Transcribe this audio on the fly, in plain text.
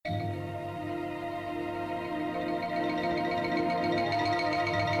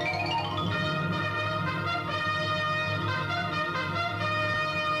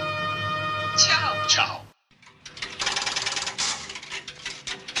Chow.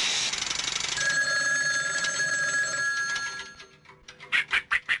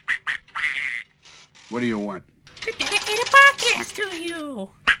 What do you want? To dedicate a podcast to you.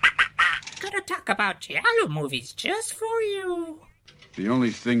 Gonna talk about giallo movies just for you. The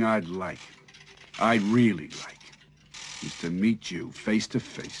only thing I'd really like, is to meet you face to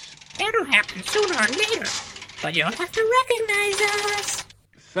face. That'll happen sooner or later, but you'll have to recognize us.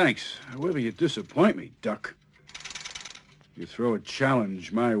 Thanks. However, you disappoint me, Duck. You throw a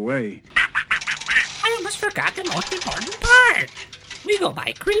challenge my way. I almost forgot the most important part. We go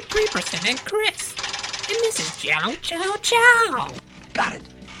by Creep Creeperson and Chris. And this is Giallo Chow Chow. Got it.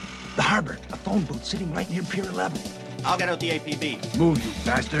 The harbor. A phone booth sitting right near Pier 11. I'll get out the APB. Move, you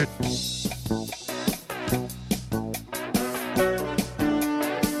bastard.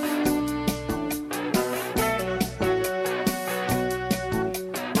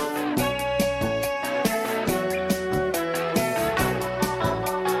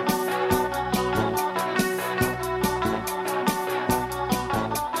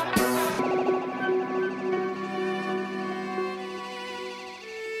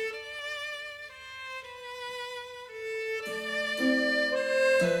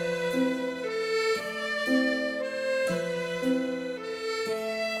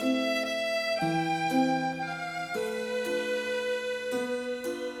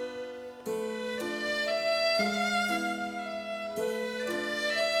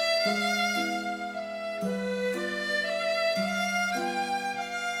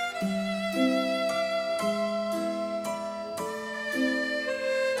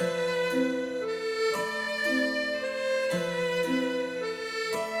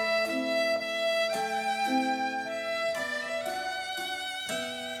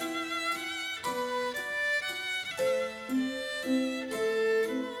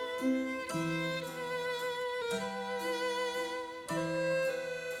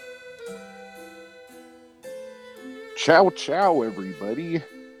 Ciao, ciao, everybody,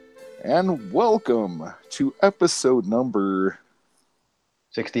 and welcome to episode number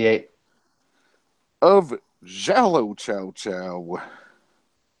 68 of Giallo Chow Chow,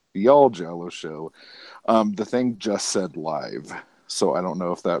 the All Giallo Show. The thing just said live, so I don't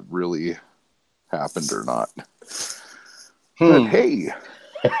know if that really happened or not. But hey,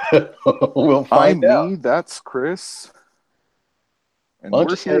 we'll find out. me, that's Chris, and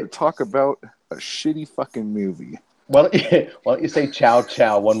we're here to talk about a shitty fucking movie. Why don't you say ciao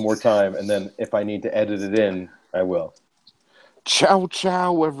ciao one more time, and then if I need to edit it in, I will. Ciao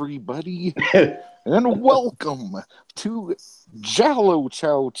ciao, everybody, and welcome to Giallo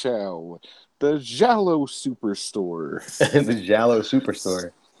Chow Chow, the Giallo Superstore. The Giallo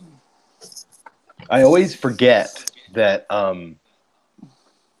Superstore. I always forget that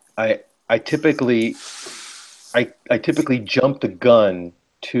I typically jump the gun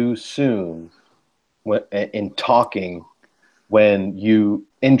too soon in talking when you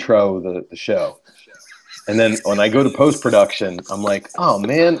intro the show. And then when I go to post-production, I'm like, oh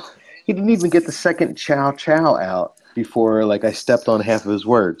man, he didn't even get the second chow chow out before I stepped on half of his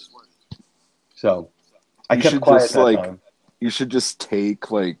words. So I kept quiet that time. You should just take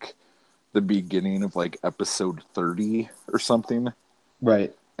the beginning of episode 30 or something.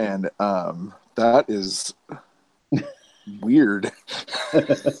 Right. And that is weird. All right,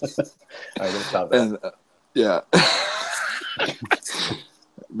 let's stop that. And yeah.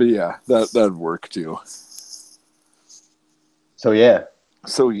 But yeah, that'd work too. So yeah,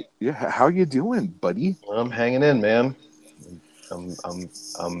 how you doing, buddy? I'm hanging in, man.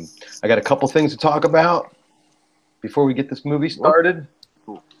 I got a couple things to talk about before we get this movie started.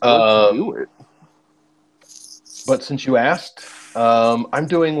 Let's do it. But since you asked, I'm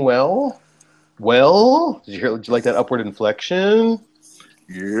doing well. Well, did you like that upward inflection?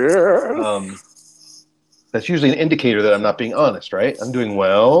 Yeah. That's usually an indicator that I'm not being honest, right? I'm doing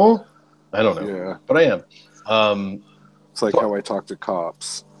well. I don't know, but I am. It's like how I talk to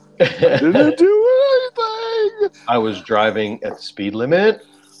cops. I didn't do anything. I was driving at the speed limit.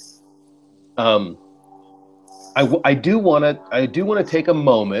 I do want to take a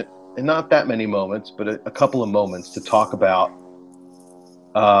moment, and not that many moments, but a couple of moments to talk about.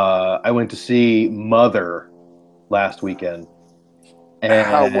 I went to see Mother last weekend. And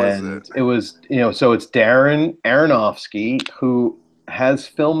how was it? It was, so it's Darren Aronofsky, who has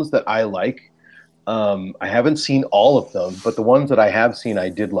films that I like. I haven't seen all of them, but the ones that I have seen, I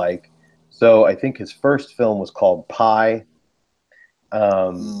did like. So I think his first film was called Pi,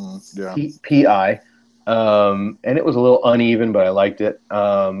 P-I, and it was a little uneven, but I liked it.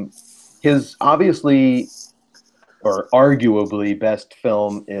 His obviously or arguably best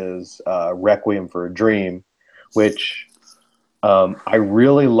film is Requiem for a Dream, which I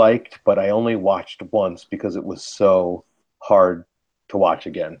really liked, but I only watched once because it was so hard to watch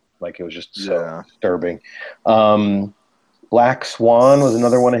again. Like it was just so disturbing. Black Swan was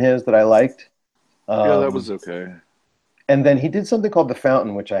another one of his that I liked. Yeah, that was okay. And then he did something called The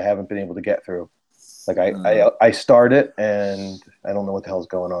Fountain, which I haven't been able to get through. Like I start it and I don't know what the hell's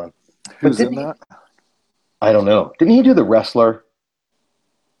going on. Who's in that? I don't know. Didn't he do The Wrestler?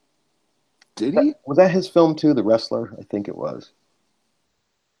 Did he? Was that his film too, The Wrestler? I think it was.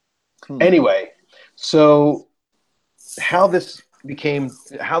 Anyway, so how this came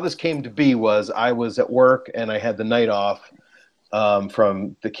to be was I was at work and I had the night off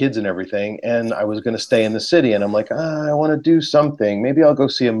from the kids and everything, and I was going to stay in the city, and I'm like, I want to do something. Maybe I'll go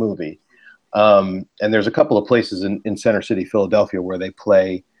see a movie. And there's a couple of places in Center City, Philadelphia, where they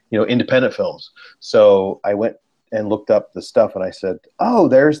play, independent films. So I went and looked up the stuff, and I said, oh,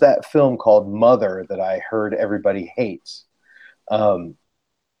 there's that film called Mother that I heard everybody hates.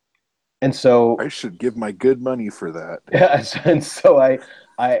 And so I should give my good money for that. Yeah, and so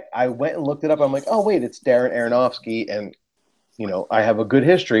I went and looked it up. I'm like, oh wait, it's Darren Aronofsky, and I have a good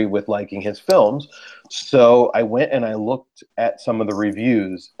history with liking his films. So I went and I looked at some of the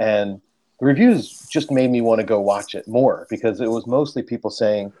reviews, and the reviews just made me want to go watch it more, because it was mostly people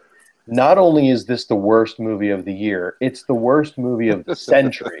saying, not only is this the worst movie of the year, it's the worst movie of the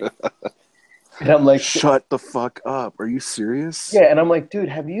century. And I'm like, shut the fuck up. Are you serious? Yeah, and I'm like, dude,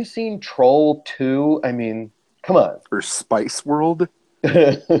 have you seen Troll 2? I mean, come on. Or Spice World?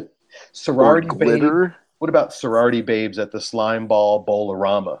 Sorority or Glitter? Babe. What about Sorority Babes at the Slime Ball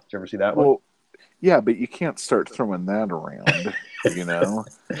Bowl-orama? Did you ever see that one? Yeah, but you can't start throwing that around,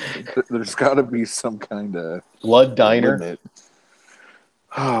 There's got to be some kind of Blood Diner. Limit.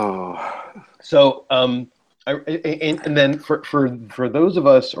 Oh. So, and then for those of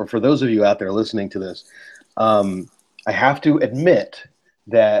us, or for those of you out there listening to this, I have to admit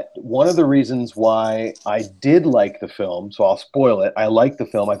that one of the reasons why I did like the film, so I'll spoil it. I liked the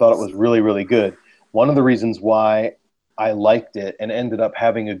film. I thought it was really, really good. One of the reasons why I liked it and ended up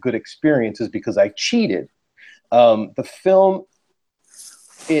having a good experience is because I cheated. The film,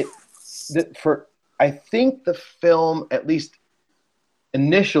 I think the film, at least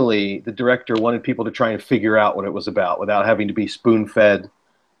initially, the director wanted people to try and figure out what it was about without having to be spoon-fed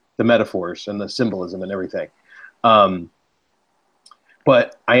the metaphors and the symbolism and everything. But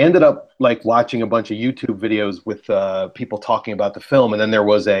I ended up watching a bunch of YouTube videos with people talking about the film, and then there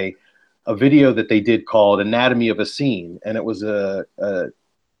was a video that they did called Anatomy of a Scene, and it was a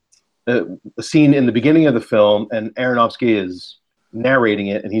scene in the beginning of the film, and Aronofsky is narrating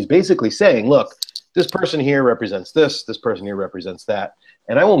it, and he's basically saying, look, this person here represents this person here represents that.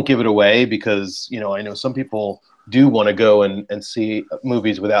 And I won't give it away because, I know some people do want to go and see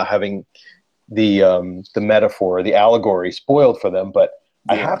movies without having the metaphor, the allegory spoiled for them. But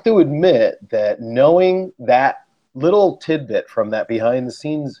I have to admit that knowing that little tidbit from that behind the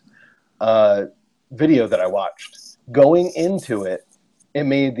scenes video that I watched, going into it, it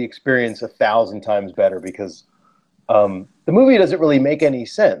made the experience 1,000 times better, because the movie doesn't really make any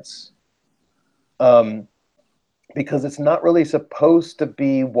sense. Because it's not really supposed to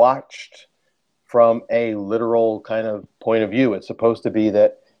be watched from a literal kind of point of view. It's supposed to be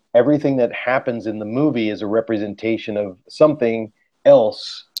that everything that happens in the movie is a representation of something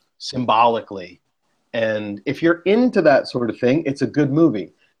else symbolically. And if you're into that sort of thing, it's a good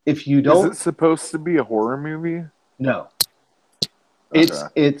movie. If you don't... Is it supposed to be a horror movie? No. Okay.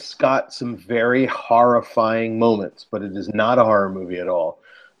 It's got some very horrifying moments, but it is not a horror movie at all.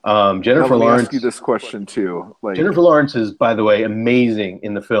 Jennifer Lawrence. Let me ask you this question too. Jennifer Lawrence is, by the way, amazing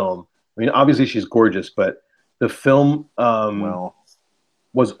in the film. I mean, obviously she's gorgeous, but the film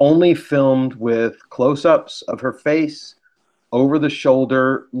was only filmed with close-ups of her face, over the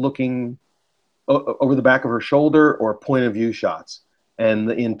shoulder, looking over the back of her shoulder, or point of view shots. And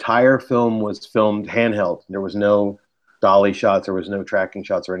the entire film was filmed handheld. There was no dolly shots, there was no tracking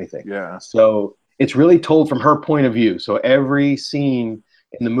shots or anything. Yeah. So it's really told from her point of view. So every scene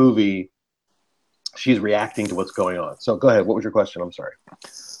in the movie, she's reacting to what's going on. So go ahead. What was your question? I'm sorry.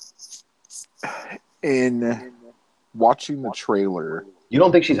 In watching the trailer... You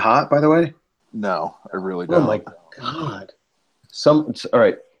don't think she's hot, by the way? No, I really don't. Oh my God. All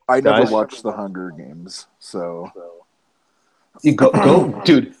right. I never watched The Hunger Games, so... You go,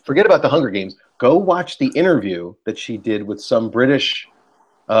 dude, forget about The Hunger Games. Go watch the interview that she did with some British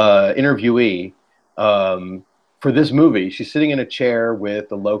interviewee for this movie. She's sitting in a chair with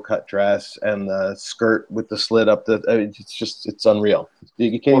the low-cut dress and the skirt with the slit up. It's unreal.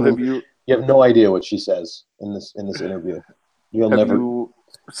 You can't You have no idea what she says in this interview. You'll Have never you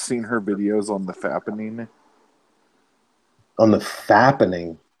seen her videos on the Fappening? on the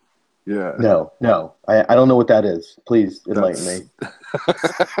fappening. Yeah. No. I don't know what that is. Please enlighten That's- me.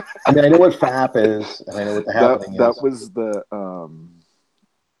 I mean, I know what fap is, and I know what the happening that is. was the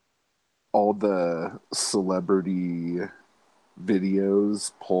all the celebrity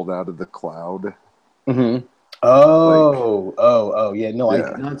videos pulled out of the cloud. Mm-hmm. Oh, yeah. No, I Yeah.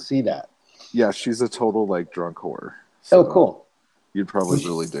 did not see that. Yeah, she's a total like drunk whore. Oh, So cool. You'd probably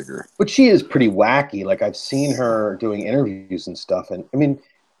really dig her. But she is pretty wacky. Like, I've seen her doing interviews and stuff. And I mean,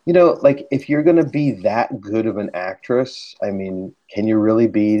 you know, like, if you're going to be that good of an actress, I mean, can you really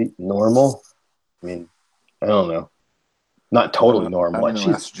be normal? I mean, I don't know. Not totally normal. I'm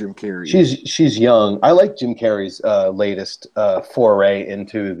gonna ask Jim Carrey. She's young. I like Jim Carrey's latest foray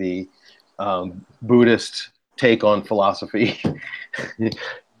into the Buddhist take on philosophy.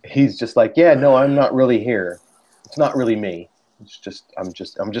 He's just like, yeah, no, I'm not really here. It's not really me. It's just I'm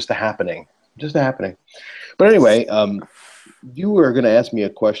just a happening. Just a happening. But anyway, you were going to ask me a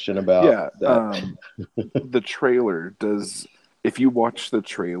question about that. The trailer does. If you watch the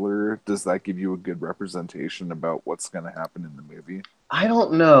trailer, does that give you a good representation about what's going to happen in the movie? I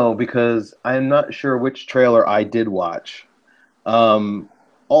don't know because I'm not sure which trailer I did watch. All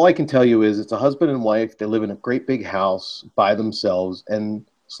I can tell you is it's a husband and wife. They live in a great big house by themselves, and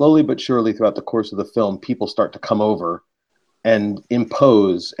slowly but surely throughout the course of the film, people start to come over and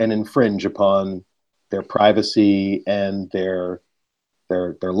impose and infringe upon their privacy and their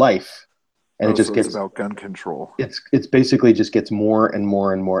life. And it just so gets it's about gun control. It's basically just gets more and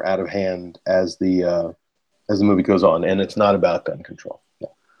more and more out of hand as the movie goes on, and it's not about gun control.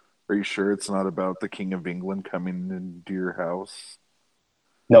 No. Are you sure it's not about the King of England coming into your house?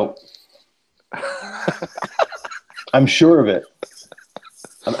 No. I'm sure of it.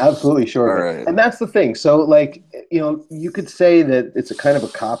 I'm absolutely sure of it. Right. And that's the thing. So, like, you know, you could say that it's a kind of a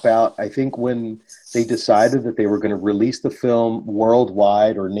cop-out. I think when they decided that they were going to release the film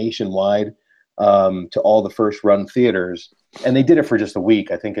worldwide or nationwide to all the first-run theaters, and they did it for just a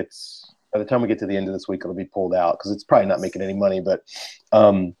week. I think it's, by the time we get to the end of this week, it'll be pulled out because it's probably not making any money. But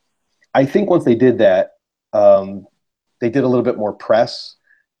I think once they did that, they did a little bit more press.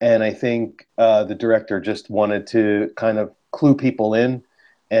 And I think the director just wanted to kind of clue people in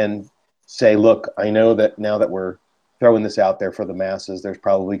and say, look, I know that now that we're throwing this out there for the masses, there's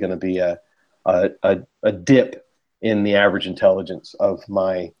probably going to be a dip in the average intelligence of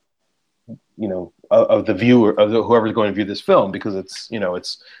my, you know, of the viewer, of whoever's going to view this film, because it's, you know,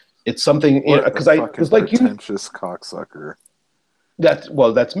 it's something, you know, because like pretentious cocksucker.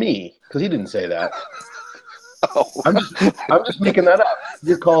 That's me, because he didn't say that. Oh. I'm just making that up.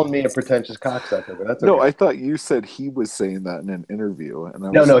 You're calling me a pretentious cocksucker, but that's okay. No, I thought you said he was saying that in an interview, and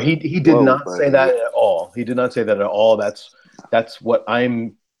he did not say that at all. He did not say that at all. That's what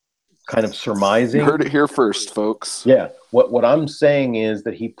I'm kind of surmising. You heard it here first, folks. Yeah. What I'm saying is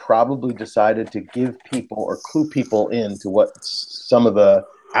that he probably decided to give people or clue people into what some of the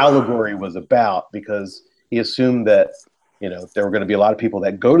allegory was about, because he assumed that, you know, there were going to be a lot of people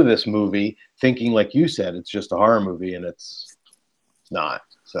that go to this movie thinking, like you said, it's just a horror movie, and it's not.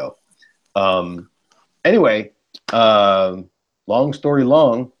 So, anyway, long story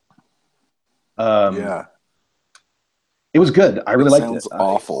long. Yeah, it was good. I really liked it. Sounds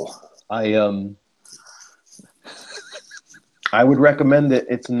awful. I would recommend it.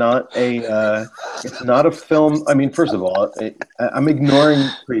 It's not a film. I mean, first of all, I'm ignoring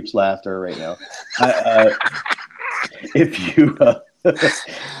Creep's laughter right now. If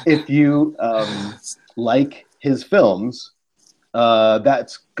you like his films,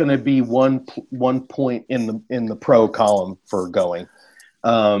 that's going to be one point in the pro column for going.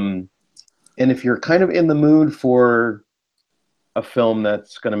 And if you're kind of in the mood for a film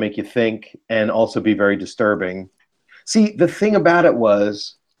that's going to make you think and also be very disturbing. See, the thing about it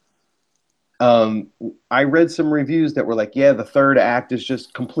was, I read some reviews that were like, yeah, the third act is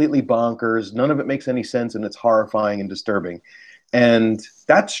just completely bonkers. None of it makes any sense, and it's horrifying and disturbing. And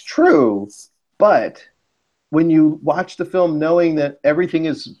that's true, but when you watch the film knowing that everything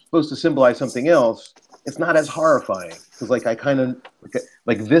is supposed to symbolize something else, it's not as horrifying. Because like I kind of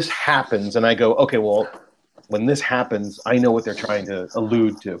like this happens, and I go, okay, well, when this happens, I know what they're trying to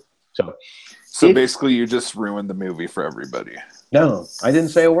allude to. So basically, you just ruined the movie for everybody. No, I didn't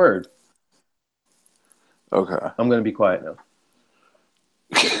say a word. Okay, I'm going to be quiet now.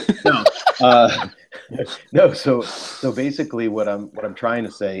 No. So basically, what I'm trying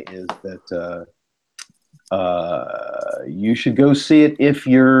to say is that you should go see it if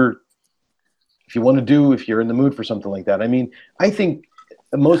you're in the mood for something like that. I mean, I think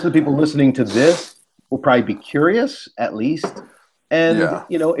most of the people listening to this will probably be curious, at least. And, Yeah.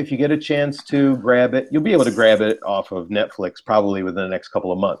 if you get a chance to grab it, you'll be able to grab it off of Netflix probably within the next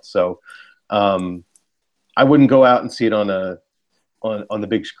couple of months. So I wouldn't go out and see it on the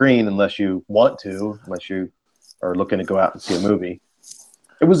big screen unless you want to, unless you are looking to go out and see a movie.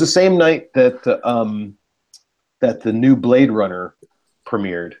 It was the same night that the new Blade Runner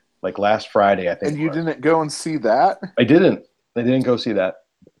premiered, like last Friday, I think. And you didn't go and see that? I didn't go see that.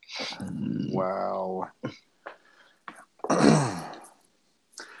 Wow.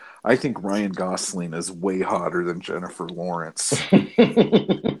 I think Ryan Gosling is way hotter than Jennifer Lawrence.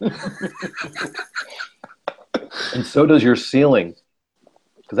 And so does your ceiling.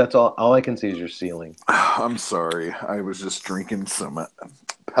 Because that's all I can see is your ceiling. I'm sorry. I was just drinking some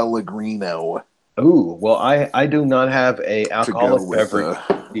Pellegrino. Ooh, well, I do not have a alcoholic with, beverage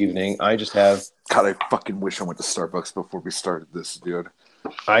evening. I just have. God, I fucking wish I went to Starbucks before we started this, dude.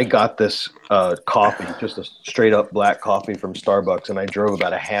 I got this coffee, just a straight up black coffee from Starbucks, and I drove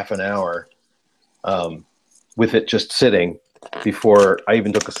about a half an hour with it just sitting before I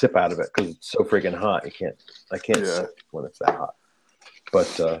even took a sip out of it because it's so freaking hot. I can't sip when it's that hot.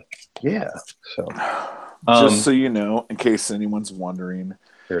 But yeah, so just so you know, in case anyone's wondering,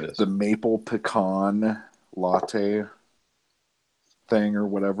 here it is. The maple pecan latte thing or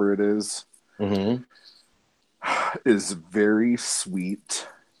whatever it is, is very sweet.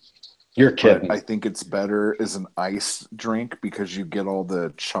 You're kidding. I think it's better as an iced drink because you get all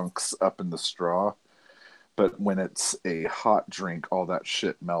the chunks up in the straw. But when it's a hot drink, all that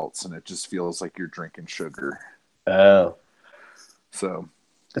shit melts and it just feels like you're drinking sugar. Oh. So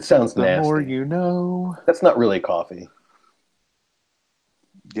it sounds the nasty. more you know. That's not really coffee.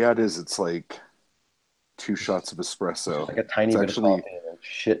 Yeah, it is. It's like 2 shots of espresso. Like a tiny bit of coffee and a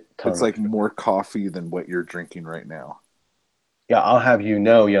shit ton. It's like more coffee than what you're drinking right now. Yeah, I'll have you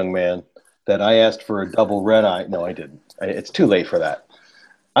know, young man, that I asked for a double red eye. No, I didn't. It's too late for that.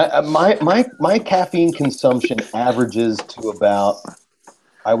 My caffeine consumption averages to about,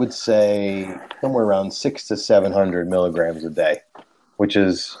 I would say, somewhere around 600 to 700 milligrams a day, which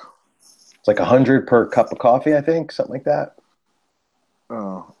is it's like 100 per cup of coffee, I think, something like that.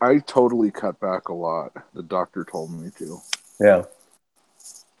 Oh, I totally cut back a lot. The doctor told me to. Yeah.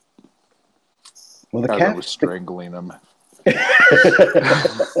 Well, I was strangling him.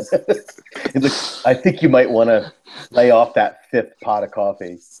 I think you might want to lay off that 5th pot of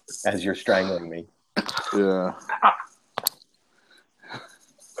coffee as you're strangling me. Yeah.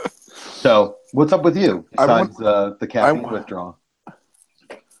 So, what's up with you besides the caffeine withdrawal?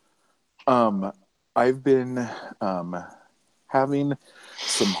 I've been having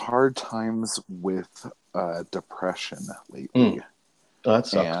some hard times with depression lately. Oh, that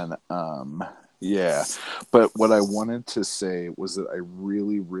sucks. And yeah, but what I wanted to say was that I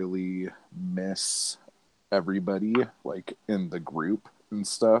really, really miss everybody, like in the group and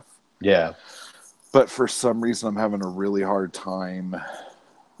stuff. Yeah. But for some reason, I'm having a really hard time,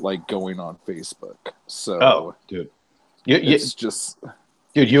 like, going on Facebook. So, dude, it's just,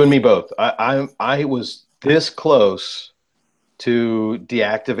 dude, you and me both. I was this close to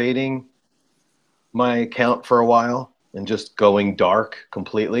deactivating my account for a while and just going dark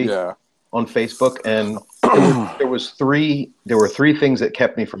completely. Yeah. On Facebook, and there were three things that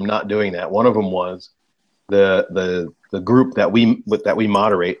kept me from not doing that. One of them was the group that we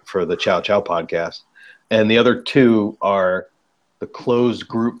moderate for the Chow Chow podcast, and the other 2 are the closed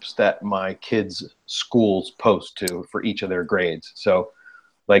groups that my kids' schools post to for each of their grades. So,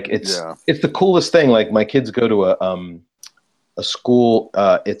 like, it's the coolest thing. Like, my kids go to a school.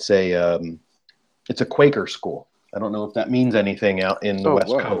 It's a Quaker school. I don't know if that means anything out in the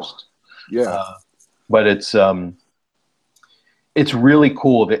West Coast. Yeah, but it's really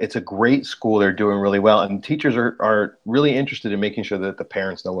cool. It's a great school. They're doing really well, and teachers are really interested in making sure that the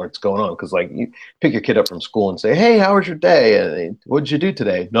parents know what's going on. Because, like, you pick your kid up from school and say, "Hey, how was your day? And what did you do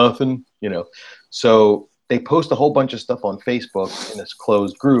today?" Nothing, So they post a whole bunch of stuff on Facebook in this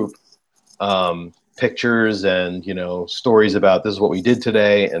closed group, pictures and stories about this is what we did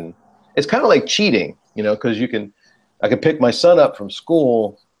today, and it's kind of like cheating, because I can pick my son up from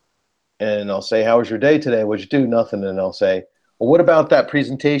school. And I'll say, how was your day today? What'd you do? Nothing. And I'll say, well, what about that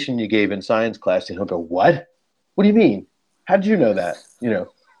presentation you gave in science class? And he'll go, what? What do you mean? How did you know that?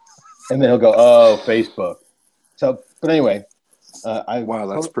 And then he'll go, oh, Facebook. So, but anyway. Wow,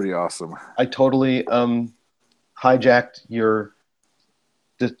 that's pretty awesome. I totally hijacked your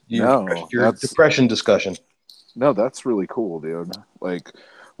depression discussion. No, that's really cool, dude. Like,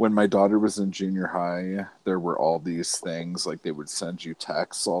 when my daughter was in junior high, there were all these things, like they would send you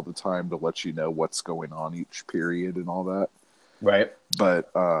texts all the time to let you know what's going on each period and all that. Right.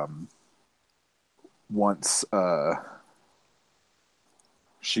 But once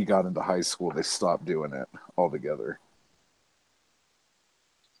she got into high school, they stopped doing it altogether.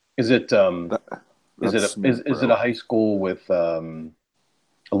 Is it is That's it is it bro. a high school with a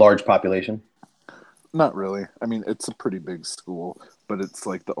large population? Not really. I mean, it's a pretty big school, but it's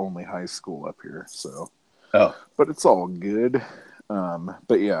like the only high school up here. So, Oh, but it's all good.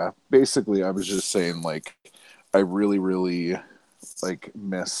 But yeah, basically, I was just saying, like, I really, really like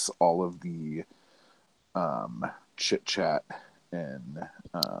miss all of the chit chat and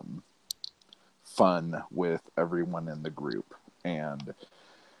fun with everyone in the group. And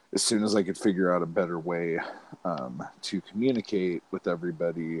as soon as I could figure out a better way to communicate with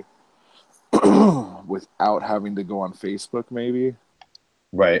everybody without having to go on Facebook, maybe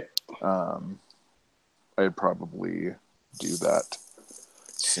right. I'd probably do that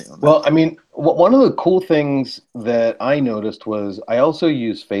soon. Well, I mean, one of the cool things that I noticed was I also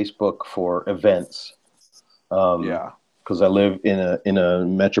use Facebook for events. Yeah. Because I live in a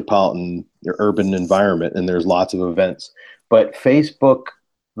metropolitan or urban environment, and there's lots of events. But Facebook,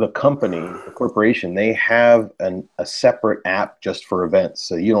 the company, the corporation, they have a separate app just for events,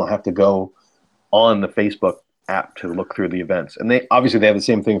 so you don't have to go on the Facebook app to look through the events. And they obviously they have the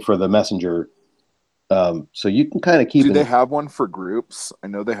same thing for the Messenger, so you can kind of keep. Do they have one for groups? I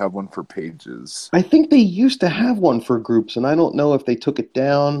know they have one for pages. I think they used to have one for groups, and I don't know if they took it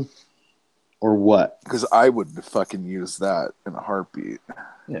down or what. Because I would fucking use that in a heartbeat.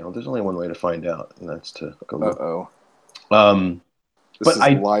 Yeah, well, there's only one way to find out, and that's to go look. Uh-oh. This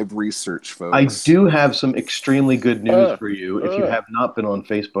But is live research, folks. I do have some extremely good news for you if you have not been on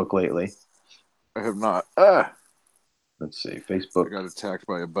Facebook lately. I have not. Let's see, I Facebook. got attacked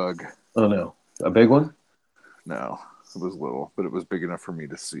by a bug. Oh, no. A big one? No, it was little, but it was big enough for me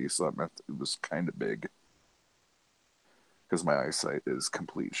to see, so that meant it was kind of big. Because my eyesight is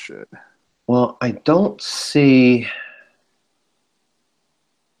complete shit. Well, I don't see...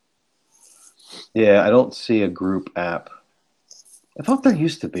 Yeah, I don't see a group app. I thought there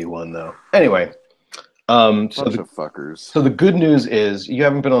used to be one, though. Anyway, Bunch of fuckers. So the good news is you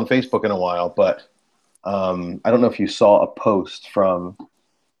haven't been on Facebook in a while, but I don't know if you saw a post from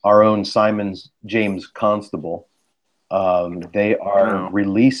our own Simon James Constable. They are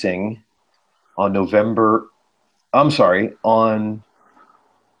releasing on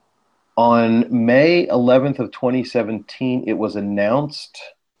May 11th of 2017, it was announced.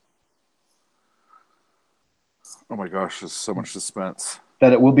 Oh my gosh, there's so much suspense.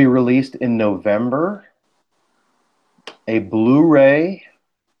 That it will be released in November. A Blu-ray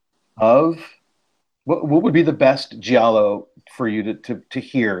of what would be the best Giallo for you to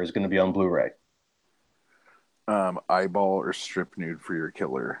hear is going to be on Blu-ray? Eyeball or strip nude for your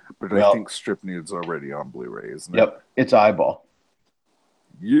killer. But Well, I think strip nude's already on Blu-ray, isn't it? Yep, it's Eyeball.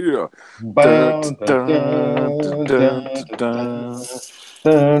 Yeah. Dun, dun, dun, dun, dun.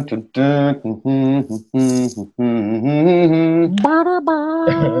 Dun, dun, dun,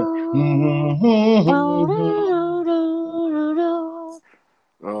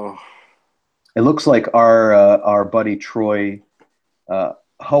 Oh. It looks like our buddy Troy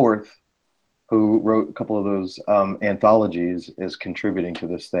Howarth, who wrote a couple of those anthologies, is contributing to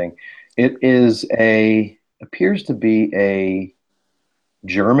this thing. It appears to be a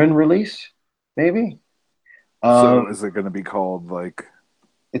German release, maybe. So is it going to be called like?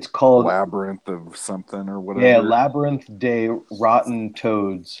 It's called Labyrinth of something or whatever. Yeah, Labyrinth des Rotten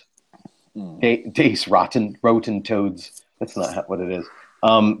Toads. Des Rotten Toads. That's not what it is.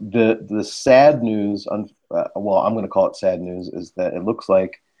 The sad news, well, I'm going to call it sad news, is that it looks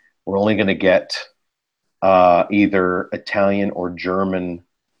like we're only going to get either Italian or German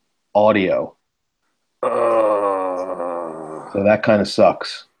audio. So that kind of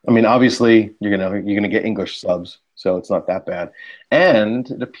sucks. I mean, obviously, you're gonna get English subs, so it's not that bad. And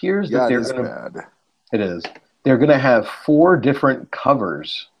it appears that they're gonna. It is. They're gonna have 4 different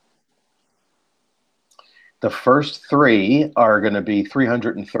covers. The first 3 are gonna be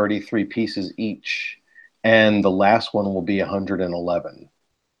 333 pieces each, and the last one will be 111.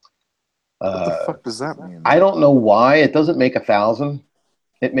 What the fuck does that mean? I don't know why. It doesn't make 1,000.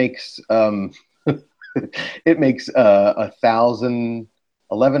 It makes it makes 1,000.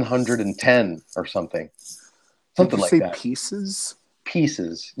 1,110 or something. Something like that. Pieces?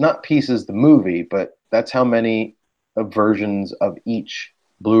 Pieces. Not pieces, the movie, but that's how many versions of each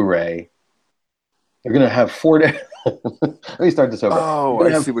Blu-ray. They're going to have 4 Let me start this over. Oh,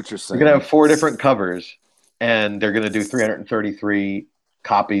 I see what you're saying. They're going to have 4 different covers, and they're going to do 333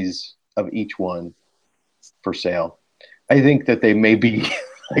 copies of each one for sale. I think that they may be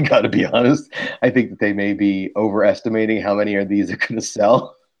I got to be honest. I think that they may be overestimating how many of these are going to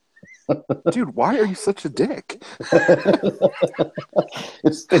sell. Dude, why are you such a dick?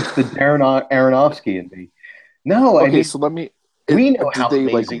 It's the Darren Aronofsky in me. No, I Okay, mean, so let me. we know Did how they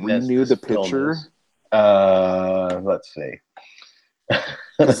like amazing renew the film picture? is. Let's see.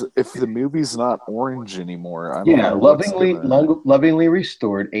 Because if the movie's not orange anymore, I don't Yeah, know what's gonna. lovingly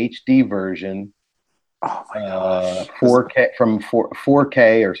restored HD version, Oh my gosh. 4K from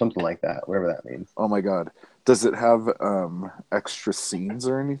 4K or something like that, whatever that means. Oh my god. Does it have extra scenes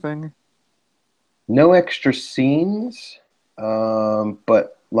or anything? No extra scenes,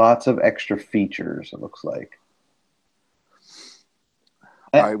 but lots of extra features. It looks like.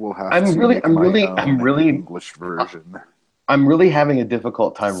 I will have I'm to really, make I'm my really, own English version. I'm really having a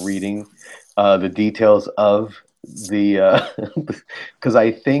difficult time reading the details of the because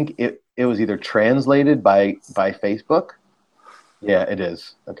I think it was either translated by Facebook. Yeah, it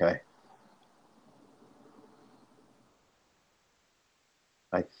is. Okay.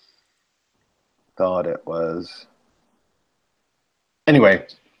 I thought it was. Anyway,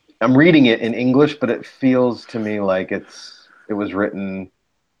 I'm reading it in English, but it feels to me like it was written.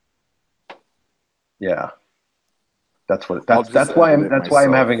 Yeah, that's why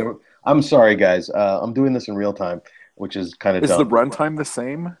I'm having a. I'm sorry, guys. I'm doing this in real time, which is kind of Is dumb. the runtime the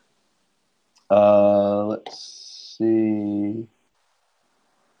same? Let's see.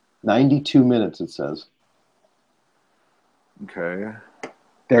 92 minutes, it says. Okay.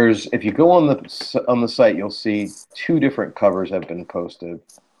 If you go on the site, you'll see 2 different covers have been posted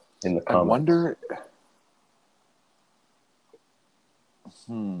in the I comments. wonder.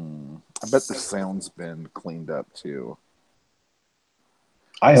 I bet the sound's been cleaned up too.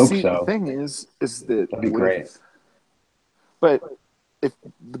 I hope See, so. the thing is that That'd be great. But if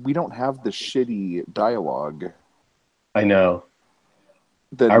we don't have the shitty dialogue, I know.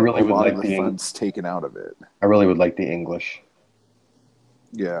 then I really a would lot like of the fun's taken out of it. I really would like the English.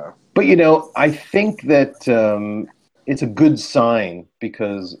 Yeah. But I think that it's a good sign,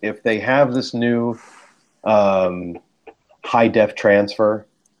 because if they have this new high def transfer,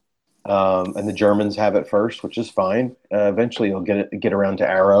 and the Germans have it first, which is fine. Eventually, you'll get around to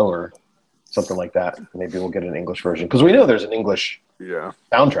Arrow or something like that. Maybe we'll get an English version, because we know there's an English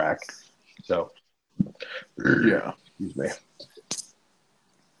soundtrack. So yeah, excuse me.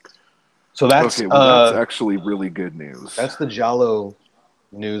 So that's okay. Well, that's actually really good news. That's the Giallo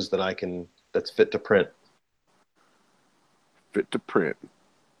news that's fit to print. Fit to print,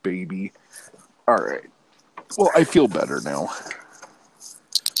 baby. All right. Well, I feel better now.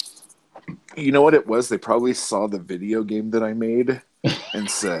 You know what it was? They probably saw the video game that I made and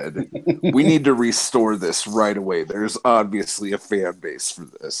said, we need to restore this right away. There's obviously a fan base for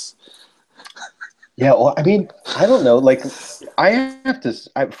this. Yeah, well, I mean, I don't know. Like,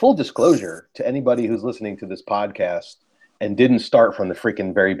 full disclosure to anybody who's listening to this podcast and didn't start from the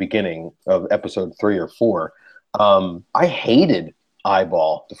freaking very beginning of episode 3 or 4. I hated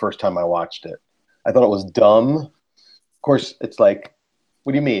Eyeball the first time I watched it. I thought it was dumb. Of course, it's like,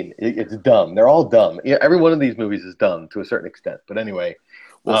 what do you mean? It's dumb. They're all dumb. Yeah, every one of these movies is dumb to a certain extent. But anyway.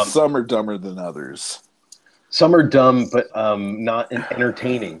 Well, some are dumber than others. Some are dumb, but not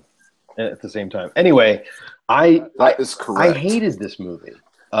entertaining at the same time. Anyway, that is correct. I hated this movie.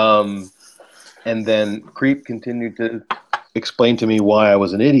 And then Creep continued to explain to me why I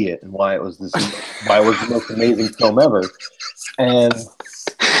was an idiot and why it was why it was the most amazing film ever. And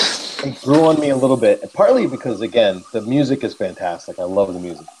it grew on me a little bit, partly because, again, the music is fantastic. I love the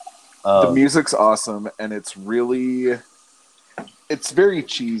music. The music's awesome, and it's very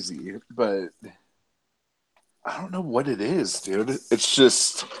cheesy, but I don't know what it is, dude.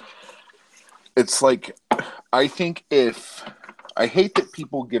 It's like, I hate that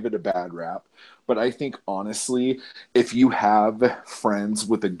people give it a bad rap, but I think, honestly, if you have friends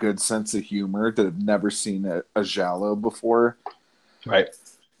with a good sense of humor that have never seen a Giallo before, right,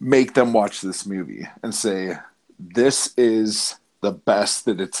 make them watch this movie and say, this is the best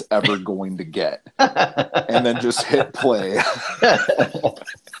that it's ever going to get. And then just hit play. That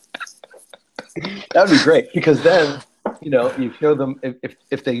would be great, because then, you show them,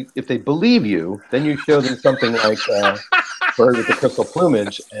 if they believe you, then you show them something like Bird with the Crystal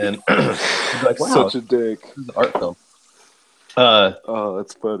Plumage, and you're like, wow, such a dick. This is an art film. Oh,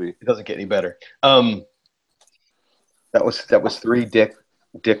 that's funny. It doesn't get any better. That was 3 dick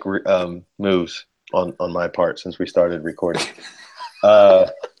moves on my part since we started recording.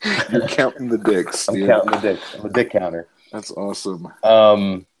 You're counting the dicks, dude. I'm counting the dicks. I'm a dick counter. That's awesome.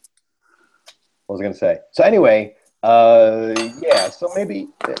 What was I going to say? So anyway, so maybe,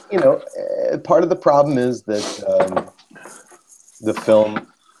 part of the problem is that the film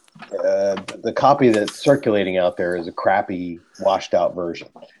the copy that's circulating out there is a crappy, washed out version.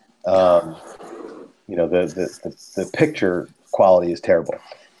 You know, the picture quality is terrible.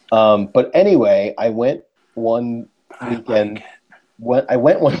 But anyway, I went one weekend. I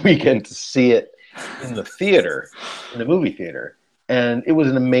went one weekend to see it in the theater, in the movie theater, and it was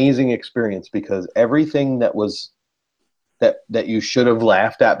an amazing experience because everything that was that you should have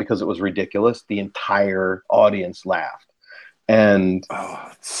laughed at because it was ridiculous, the entire audience laughed. And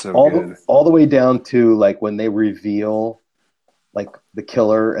it's so all good. all the way down to like when they reveal like the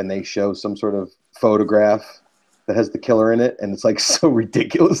killer and they show some sort of photograph that has the killer in it, and it's like so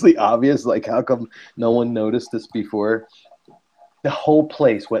ridiculously obvious. Like, how come no one noticed this before? The whole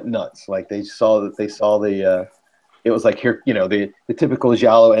place went nuts. Like they saw the it was like, here, you know, the typical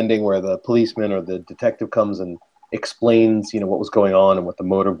giallo ending where the policeman or the detective comes and explains, you know, what was going on and what the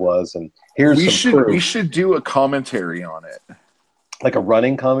motive was, and here's we should do a commentary on it, like a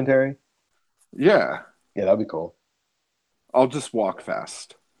running commentary. Yeah, that'd be cool. I'll just walk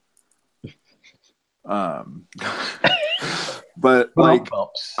fast. But like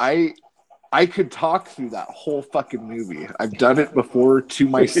I could talk through that whole fucking movie. I've done it before to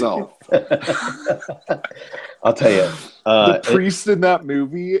myself. I'll tell you, the priest in that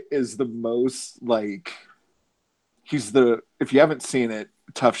movie is the most like, if you haven't seen it,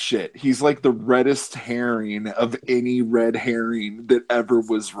 tough shit. He's like the reddest herring of any red herring that ever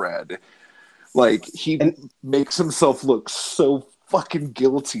was red. Like, he makes himself look so fucking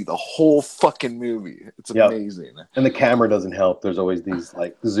guilty the whole fucking movie. It's amazing. And the camera doesn't help. There's always these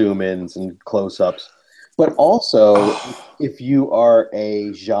like zoom ins and close ups. But also, if you are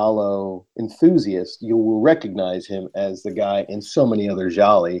a giallo enthusiast, you will recognize him as the guy in so many other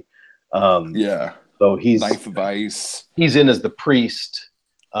gialli. So he's Knife of Ice. He's in as the priest,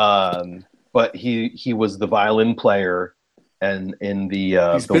 but he was the violin player, and in the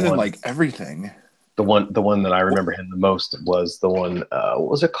he's been in like everything. The one that I remember him the most was the one. What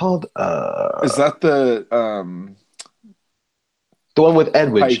was it called? Is that the one with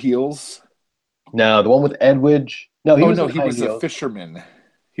Edwidge? High Heels? No, the one with Edwidge. No, he was a fisherman.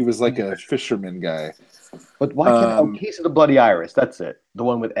 He was like a fisherman guy. But why can't Case of the Bloody Iris? That's it. The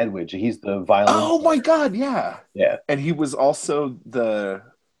one with Edwidge. He's the violin. Oh my god, yeah. Yeah. And he was also the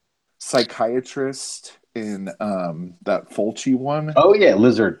psychiatrist in that Fulci one. Oh yeah,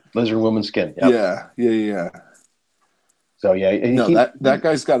 Lizard Woman Skin. Yep. Yeah. So yeah, that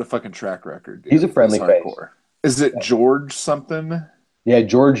guy's got a fucking track record. Dude. He's a friendly face. Is it George something? Yeah,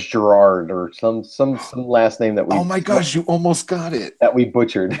 George Gerard or some last name that we. Oh my gosh, you almost got it. That we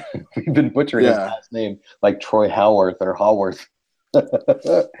butchered. We've been butchering his last name, like Troy Howarth or Haworth.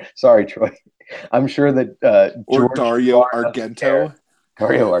 Sorry, Troy. I'm sure that or Dario Argento.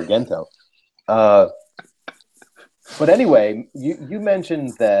 Dario Argento. But anyway, you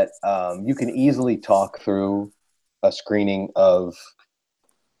mentioned that you can easily talk through a screening of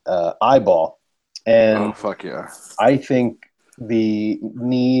Eyeball, and fuck yeah, I think the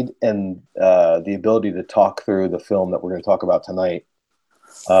need and the ability to talk through the film that we're going to talk about tonight.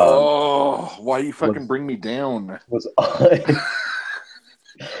 Why you fucking bring me down?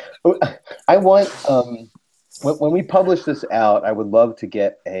 I want when we publish this out, I would love to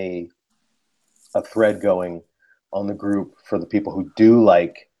get a thread going on the group for the people who do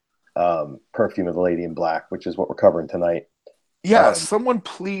like Perfume of the Lady in Black, which is what we're covering tonight. Yeah, someone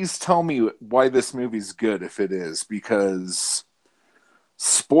please tell me why this movie's good if it is, because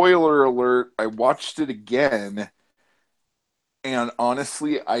spoiler alert, I watched it again and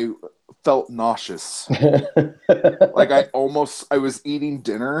honestly I felt nauseous. Like I was eating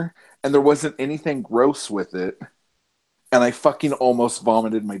dinner and there wasn't anything gross with it and I fucking almost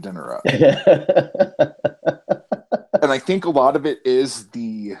vomited my dinner up. And I think a lot of it is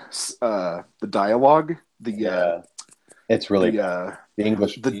the dialogue, it's really the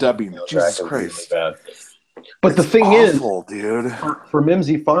English, the dubbing. Jesus Christ! Really bad. But the thing awful, dude, for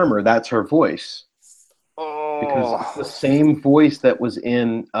Mimsy Farmer, that's her voice. Because it's the same voice that was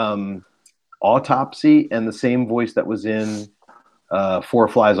in Autopsy and the same voice that was in Four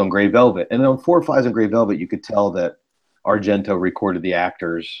Flies on Grey Velvet. And on Four Flies on Grey Velvet, you could tell that Argento recorded the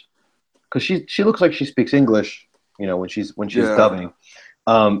actors because she looks like she speaks English. You know, when she's dubbing.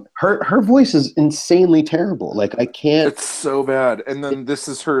 Her voice is insanely terrible. Like I can't. It's so bad. And then this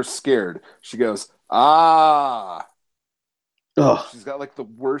is her scared. She goes, ah. Ugh. She's got like the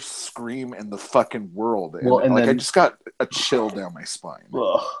worst scream in the fucking world. And, well, and like then, I just got a chill down my spine.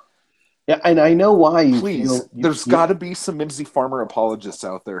 Ugh. Yeah, and I know why. There's got to be some Mimsy Farmer apologists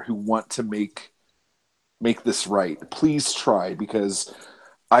out there who want to make this right. Please try, because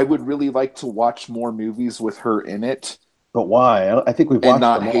I would really like to watch more movies with her in it. But why? I think we've watched and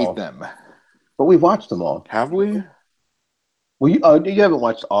not them hate all. them. but we've watched them all. Have we? Well, you haven't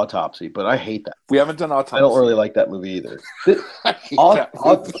watched Autopsy, but I hate that. We haven't done Autopsy. I don't really like that movie either. I hate that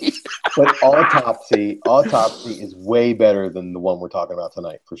movie. But Autopsy is way better than the one we're talking about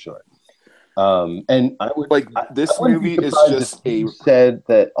tonight, for sure. And I would Like, this I wouldn't movie be is surprised just if you said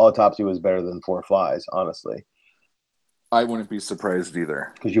that Autopsy was better than Four Flies, honestly, I wouldn't be surprised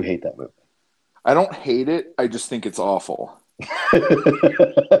either. because you hate that movie. I don't hate it. I just think it's awful.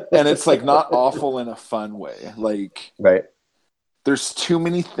 And it's like not awful in a fun way. Like, Right. there's too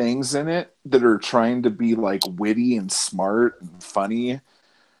many things in it that are trying to be like witty and smart and funny,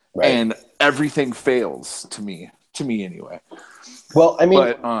 Right. and everything fails to me anyway. Well, I mean,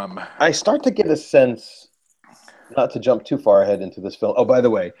 But I start to get a sense, not to jump too far ahead into this film. Oh, by the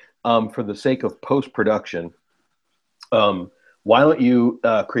way, for the sake of post-production, why don't you,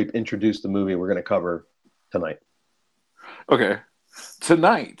 Creep, introduce the movie we're going to cover tonight? okay,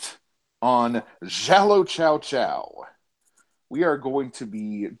 tonight on Jalo Chow Chow, we are going to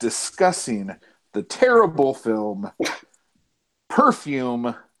be discussing the terrible film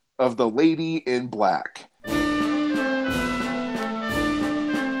Perfume of the Lady in Black.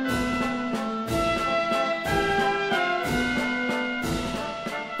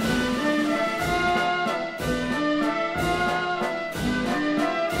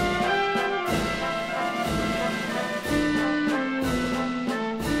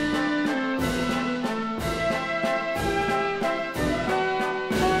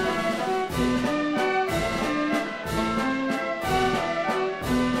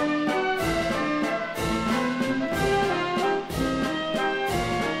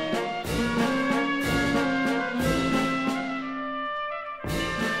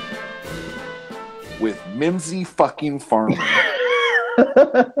 With Mimsy fucking Farmer.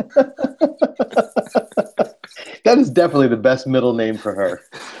 That is definitely the best middle name for her.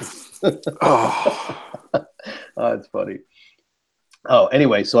 Oh, Oh, that's funny. Oh,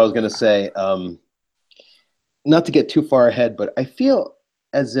 anyway, so I was going to say, not to get too far ahead, but I feel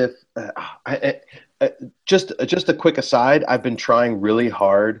as if, just a quick aside, I've been trying really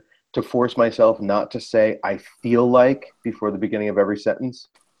hard to force myself not to say I feel like before the beginning of every sentence,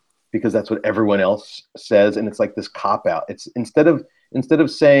 because that's what everyone else says, and it's like this cop-out. It's instead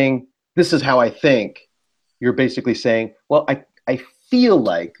of saying, this is how I think, you're basically saying, well, I feel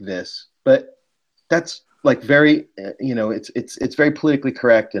like this, but that's like very, it's very politically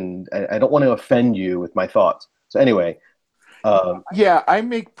correct, and I don't want to offend you with my thoughts. So anyway. yeah, I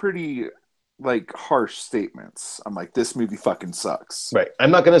make pretty like harsh statements. I'm like, this movie fucking sucks. Right.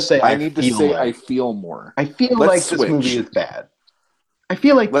 I'm not going to say I need to say like, I feel more. I feel Let's like switch. this movie is bad. I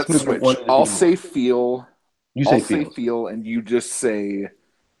feel like Let's this movie switch. wanted to I'll be- say feel. You say I'll feel. say feel, and you just say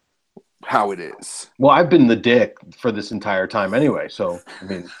how it is. Well, I've been the dick for this entire time anyway, so I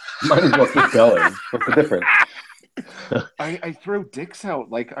mean, might as well keep going. What's the difference? I throw dicks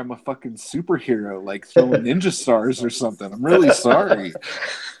out like I'm a fucking superhero, like throwing ninja stars or something. I'm really sorry.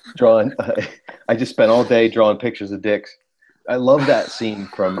 Drawing. I just spent all day drawing pictures of dicks. I love that scene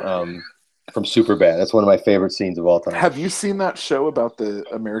from Superbad. That's one of my favorite scenes of all time. Have you seen that show about the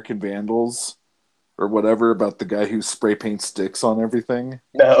American Vandals or whatever, about the guy who spray paints dicks on everything?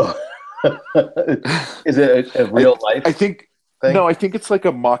 No. Is it a real life? I think thing? no. I think it's like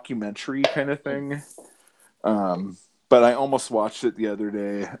a mockumentary kind of thing. But I almost watched it the other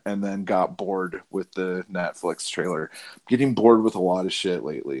day and then got bored with the Netflix trailer. Getting bored with a lot of shit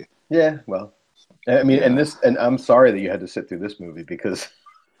lately. Yeah, well, I mean, Yeah. and I'm sorry that you had to sit through this movie because,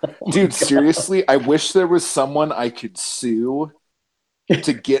 Dude, seriously, I wish there was someone I could sue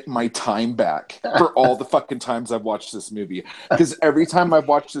to get my time back for all the fucking times I've watched this movie. Because every time I've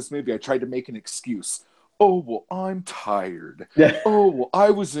watched this movie, I tried to make an excuse. Oh, well, I'm tired. yeah, Oh, well,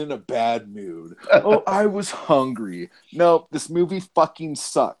 I was in a bad mood. Oh, I was hungry. No, this movie fucking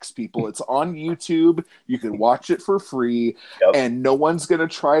sucks, people. It's on YouTube. You can watch it for free. Yep. And no one's going to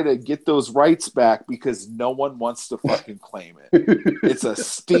try to get those rights back because no one wants to fucking claim it. It's a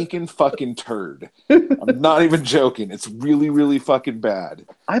stinking fucking turd. I'm not even joking. It's really, really fucking bad.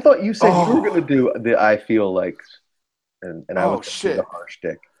 I thought you said you Oh. were going to do the I feel like, and I Oh, was gonna do shit. the harsh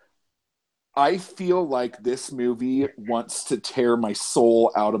dick. I feel like this movie wants to tear my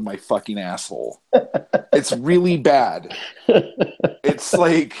soul out of my fucking asshole. It's really bad. It's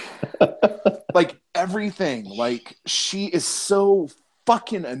like everything. Like, she is so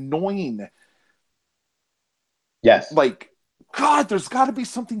fucking annoying. Yes. Like, God, there's got to be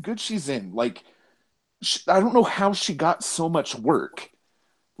something good she's in. Like, I don't know how she got so much work.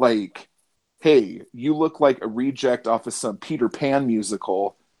 Like, hey, you look like a reject off of some Peter Pan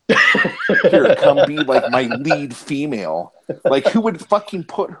musical. Here, come be like my lead female. Like, who would fucking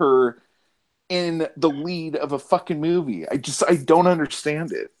put her in the lead of a fucking movie. I don't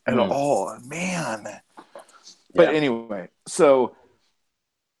understand it at all, man. But anyway, so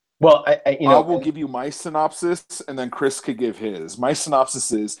well, I will give you my synopsis, and then Chris could give his. My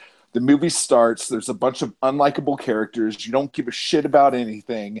synopsis is: the movie starts. There's a bunch of unlikable characters. You don't give a shit about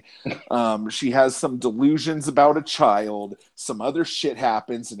anything. She has some delusions about a child. Some other shit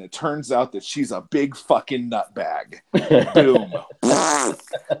happens, and it turns out that she's a big fucking nutbag. Boom.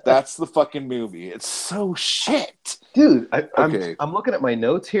 That's the fucking movie. It's so shit. Dude, I'm looking at my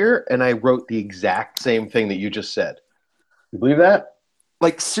notes here, and I wrote the exact same thing that you just said. You believe that?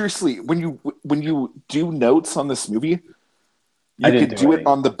 Like, seriously, when you do notes on this movie, you could do it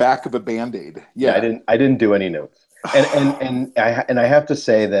on the back of a Band-Aid. Yeah, I didn't do any notes, and I have to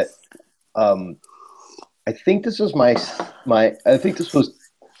say that I think this was I think this was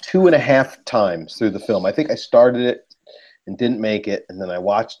 2.5 times through the film. I think I started it and didn't make it, and then I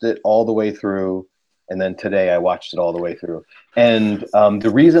watched it all the way through, and then today I watched it all the way through. And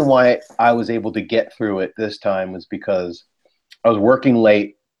the reason why I was able to get through it this time was because I was working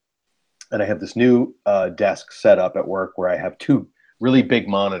late, and I have this new desk set up at work where I have 2 really big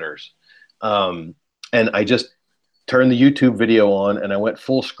monitors. And I just turned the YouTube video on, and I went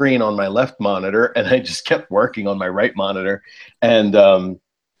full screen on my left monitor, and I just kept working on my right monitor. And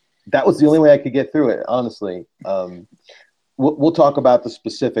that was the only way I could get through it, honestly. We'll talk about the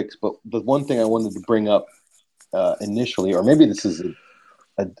specifics, but the one thing I wanted to bring up initially, or maybe this is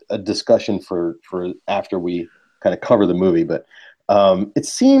a discussion for after we kind of cover the movie, but it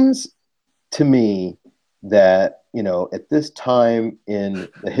seems to me that, at this time in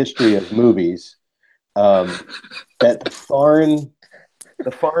the history of movies, that the foreign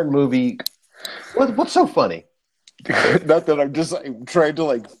movie, what's so funny? Not that I'm trying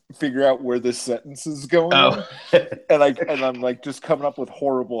to figure out where this sentence is going, and I'm just coming up with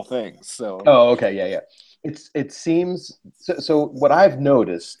horrible things. So okay, yeah. It seems so. What I've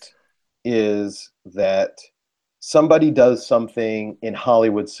noticed is that somebody does something in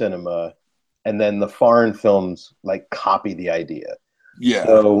Hollywood cinema, and then the foreign films copy the idea. Yeah.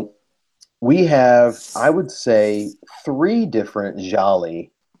 So we have, I would say, 3 different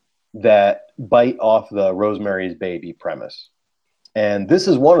gialli that bite off the Rosemary's Baby premise, and this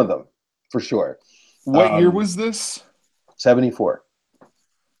is one of them for sure. What year was this? 1974.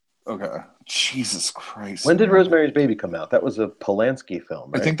 Okay. Jesus Christ. When did Rosemary's Baby come out? That was a Polanski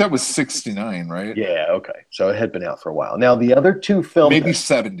film, right? I think that was 1969, right? Yeah, okay. So it had been out for a while. Now, the other 2 films... Maybe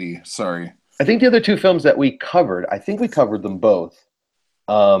 1970, sorry. I think the other 2 films that we covered, I think we covered them both,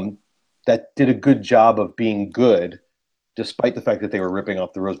 that did a good job of being good, despite the fact that they were ripping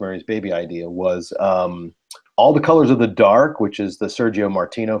off the Rosemary's Baby idea, was All the Colors of the Dark, which is the Sergio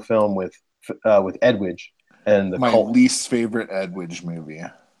Martino film with Edwidge. And my least favorite Edwidge movie.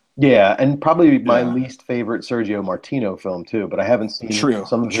 Yeah, and probably my least favorite Sergio Martino film too, but I haven't seen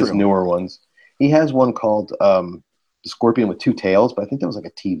some of his newer ones. He has one called The Scorpion with Two Tails, but I think that was a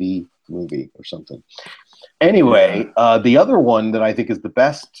TV movie or something. Anyway, the other one that I think is the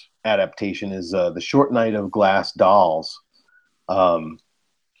best adaptation is The Short Night of Glass Dolls.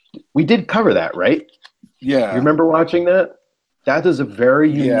 We did cover that, right? Yeah. You remember watching that? That is a very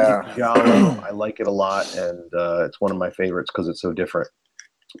unique genre. I like it a lot, and it's one of my favorites because it's so different.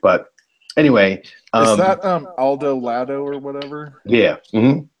 But anyway, is that Aldo Lado or whatever? Yeah.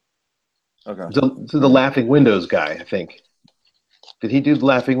 Mm-hmm. Okay. So the Laughing Windows guy, I think. Did he do the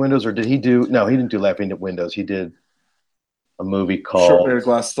Laughing Windows, or did he do? No, he didn't do Laughing Windows. He did a movie called Short Night of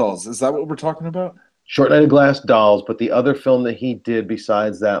Glass Dolls. Is that what we're talking about? Short Night of Glass Dolls. But the other film that he did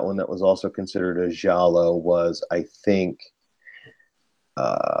besides that one that was also considered a giallo was, I think,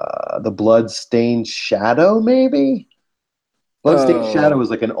 The Bloodstained Shadow, maybe. Bloodstained Shadow was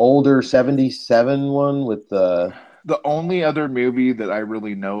an older 1977 one with the only other movie that I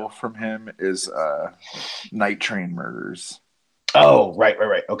really know from him is Night Train Murders. Oh, right.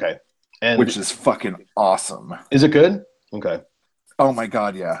 Okay. And which is fucking awesome. Is it good? Okay. Oh my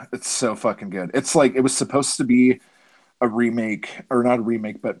god, yeah. It's so fucking good. It's it was supposed to be a remake, or not a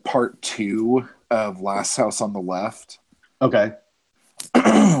remake, but part 2 of Last House on the Left. Okay.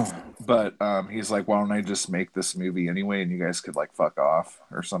 But he's like, why don't I just make this movie anyway, and you guys could fuck off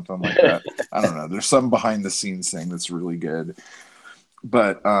or something like that. I don't know. There's some behind the scenes thing that's really good.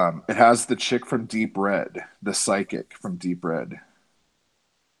 But it has the chick from Deep Red, the psychic from Deep Red.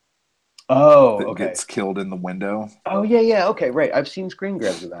 Oh, that okay. Gets killed in the window. Oh, yeah. Okay, right. I've seen screen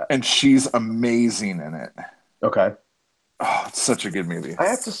grabs of that. And she's amazing in it. Okay. Oh, it's such a good movie. I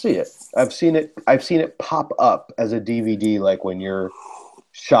have to see it. I've seen it pop up as a DVD when you're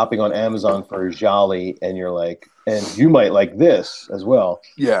shopping on Amazon for Jolly, and you're like, and you might like this as well.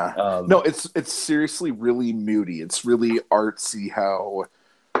 Yeah. Um, No, it's seriously really moody. It's really artsy how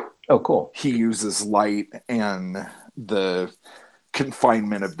oh, cool. he uses light and the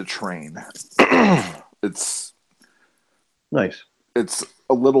confinement of the train. it's Nice. it's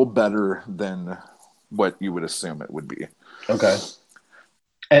a little better than what you would assume it would be. Okay.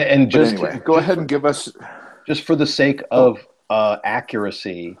 And But just anyway, go ahead and give us. just for the sake of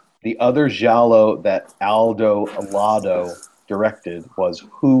accuracy, the other Giallo that Aldo Alado directed was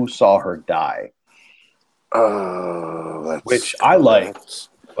Who Saw Her Die, Oh, that's which I liked,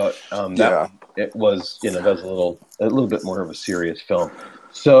 correct. but Yeah. it was, that was a little bit more of a serious film.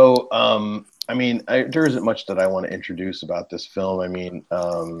 So, I mean, there isn't much that I want to introduce about this film. I mean,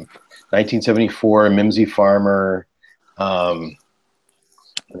 1974, Mimsy Farmer. And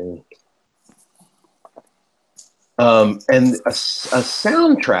a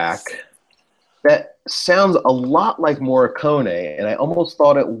soundtrack that sounds a lot like Morricone, and I almost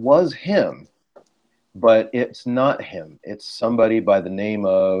thought it was him, but it's not him. It's somebody by the name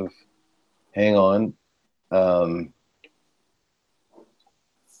of, hang on,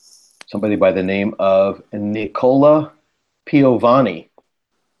 somebody by the name of Nicola Piovani.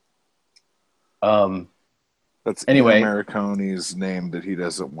 That's Anyway. Morricone's name that he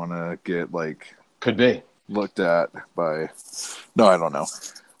doesn't want to get like Could be. looked at by. No, I don't know.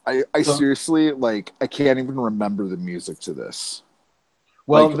 I seriously like I can't even remember the music to this.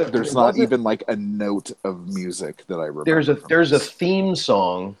 Well, like, there's not even like a note of music that I remember. There's a theme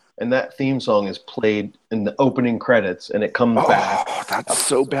song, and that theme song is played in the opening credits, and it comes back. Oh, that's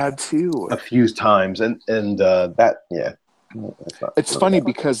so bad too. A few times, and that, yeah. It's funny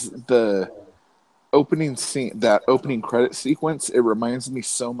because the opening scene, that opening credit sequence, it reminds me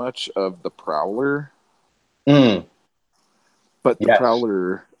so much of The Prowler. But The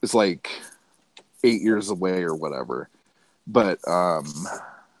Prowler is like 8 years away or whatever. But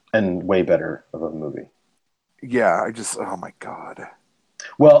and way better of a movie. Yeah, I just, oh my god.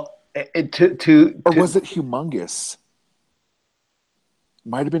 Well, or was it Humongous?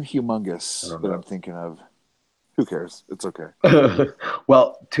 Might have been Humongous that I'm thinking of. Who cares? It's okay.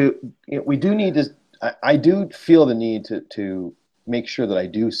 Well, we do need to. I do feel the need to make sure that I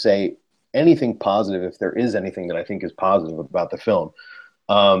do say anything positive, if there is anything that I think is positive about the film.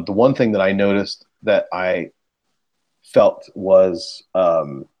 The one thing that I noticed that I felt was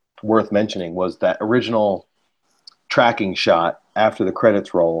worth mentioning was that original tracking shot after the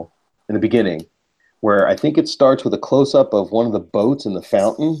credits roll in the beginning, where I think it starts with a close-up of one of the boats in the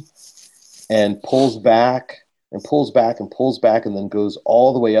fountain and pulls back and pulls back and pulls back and then goes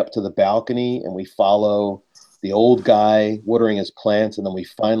all the way up to the balcony, and we follow the old guy watering his plants, and then we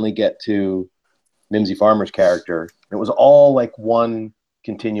finally get to Mimsy Farmer's character. It was all like one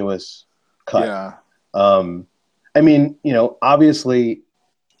continuous cut. Yeah. I mean, obviously,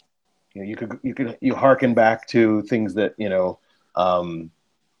 you harken back to things that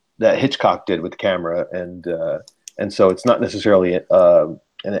that Hitchcock did with the camera, and so it's not necessarily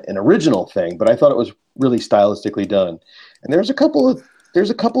an original thing, but I thought it was really stylistically done. And there's a couple of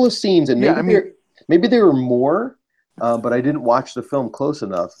scenes, and maybe there were more, but I didn't watch the film close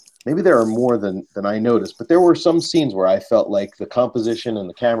enough. Maybe there are more than I noticed, but there were some scenes where I felt like the composition and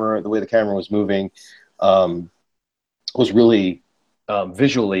the way the camera was moving, was really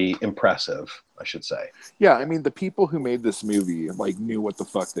visually impressive, I should say. Yeah, I mean, the people who made this movie like knew what the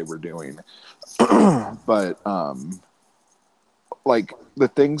fuck they were doing. But like the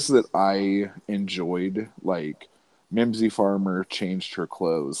things that I enjoyed, like Mimsy Farmer changed her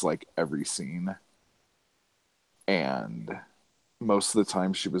clothes like every scene, and most of the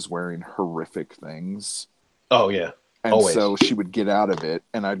time she was wearing horrific things. Oh yeah. And always. So she would get out of it,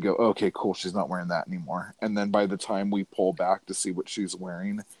 and I'd go, okay, cool, she's not wearing that anymore. And then by the time we pull back to see what she's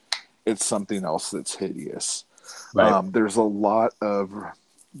wearing, it's something else that's hideous. Right. There's a lot of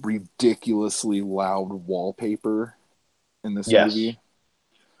ridiculously loud wallpaper in this movie,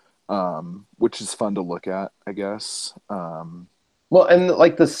 which is fun to look at, I guess. Well, and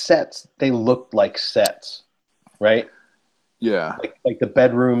like the sets, they looked like sets, right? Yeah, like the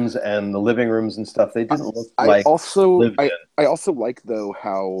bedrooms and the living rooms and stuff. They didn't look like. I also like though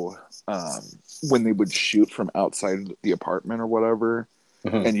how when they would shoot from outside the apartment or whatever,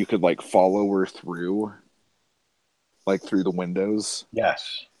 and you could like follow her through, like through the windows.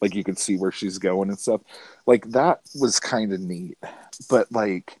 Yes, like you could see where she's going and stuff. Like that was kind of neat, but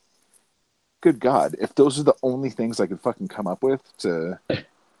like, good God, if those are the only things I could fucking come up with to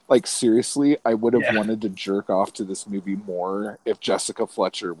Like, seriously, I would have wanted to jerk off to this movie more if Jessica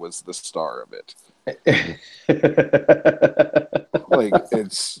Fletcher was the star of it. Like,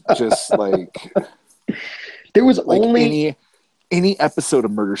 it's just like there was like only any episode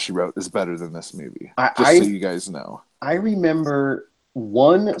of Murder, She Wrote is better than this movie. So you guys know. I remember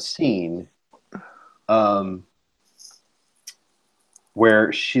one scene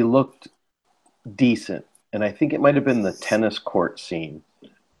where she looked decent, and I think it might have been the tennis court scene.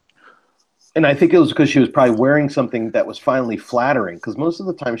 And I think it was because she was probably wearing something that was finally flattering, because most of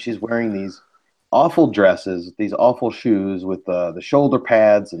the time she's wearing these awful dresses, these awful shoes with the shoulder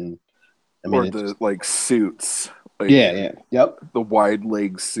pads, and I mean, or the like suits. Like, yep, the wide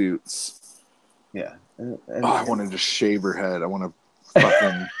leg suits. yeah. I want to just shave her head. I want to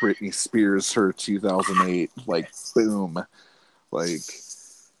fucking Britney Spears her 2008, like, boom, like,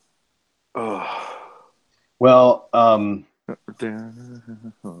 oh. Well, what was I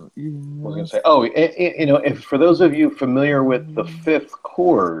gonna say? Oh, if for those of you familiar with The Fifth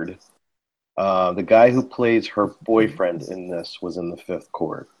Chord, the guy who plays her boyfriend in this was in The Fifth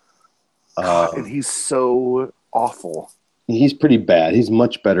Chord. And he's so awful. He's pretty bad. He's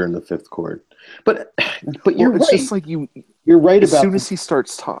much better in The Fifth Chord. But you're it's right. Just like you're right as about. As soon as he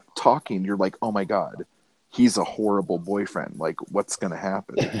starts talking, you're like, oh my god, he's a horrible boyfriend. Like, what's gonna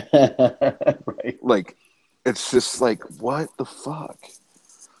happen? Right. Like, it's just like, what the fuck?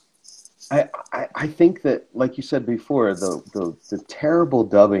 I think that, like you said before, the terrible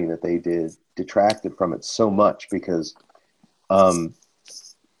dubbing that they did detracted from it so much, because that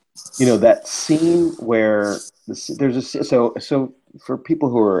scene where so for people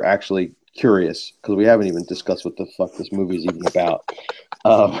who are actually curious, because we haven't even discussed what the fuck this movie is even about.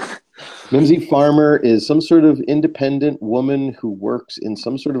 Mimsy Farmer is some sort of independent woman who works in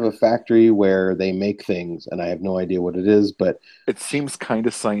some sort of a factory where they make things, and I have no idea what it is, but it seems kind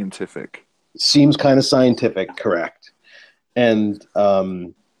of scientific. Correct. And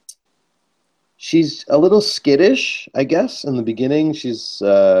she's a little skittish, I guess, in the beginning. She's,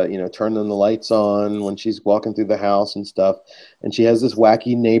 turning the lights on when she's walking through the house and stuff. And she has this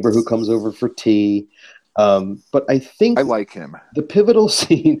wacky neighbor who comes over for tea. But I think I like him. The pivotal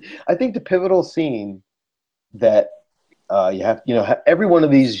scene that you have, every one of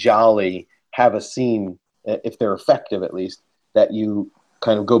these Jolly have a scene, if they're effective at least, that you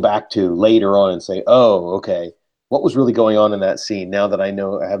kind of go back to later on and say, oh, okay, what was really going on in that scene? Now that I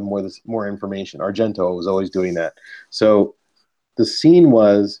know, I have more information. Argento was always doing that. So the scene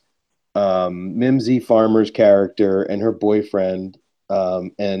was Mimsy Farmer's character and her boyfriend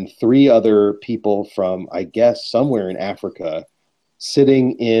and three other people from, I guess, somewhere in Africa,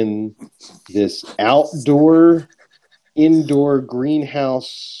 sitting in this indoor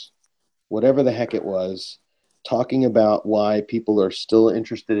greenhouse, whatever the heck it was, talking about why people are still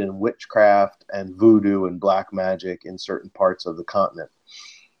interested in witchcraft and voodoo and black magic in certain parts of the continent.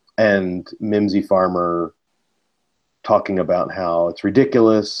 And Mimsy Farmer talking about how it's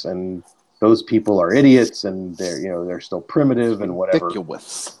ridiculous and those people are idiots and they're still primitive and whatever.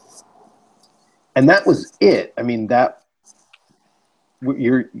 Ridiculous. And that was it. I mean,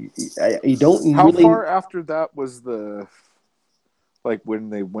 you don't How really... far after that was when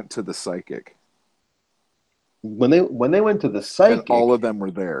they went to the psychic? When they went to the psychic, and all of them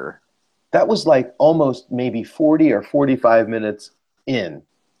were there. That was like almost maybe 40 or 45 minutes in,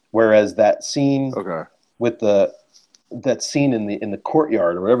 whereas that scene with that scene in the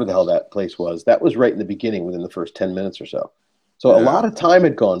courtyard or whatever the hell that place was, that was right in the beginning, within the first 10 minutes or so. So a lot of time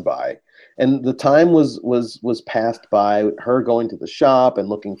had gone by, and the time was passed by her going to the shop and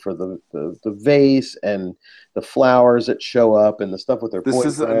looking for the vase and the flowers that show up and the stuff with her boyfriend.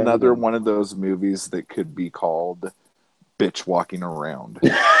 This is another one of those movies that could be called Bitch Walking Around.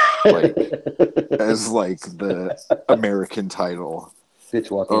 as the American title.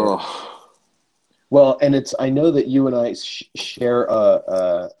 Bitch Walking Around. Well, and I know that you and I share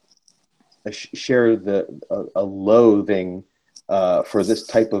a loathing for this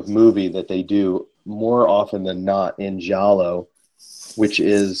type of movie that they do more often than not in Giallo, which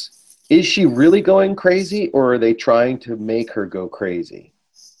is she really going crazy, or are they trying to make her go crazy?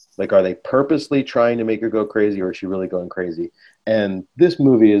 Like, are they purposely trying to make her go crazy, or is she really going crazy? And this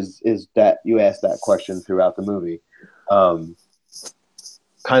movie is that you ask that question throughout the movie.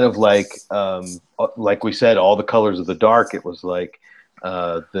 Kind of like we said, All the Colors of the Dark. It was like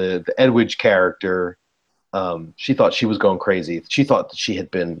the Edwidge character. She thought she was going crazy. She thought that she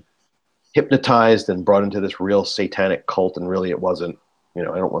had been hypnotized and brought into this real satanic cult, and really it wasn't. I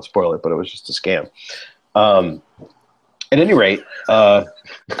don't want to spoil it, but it was just a scam. At any rate,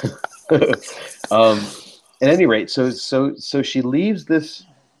 so she leaves this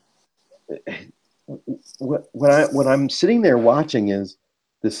what I'm sitting there watching is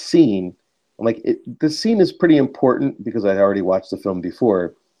the scene. Like the scene is pretty important because I already watched the film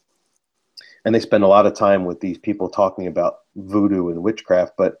before, and they spend a lot of time with these people talking about voodoo and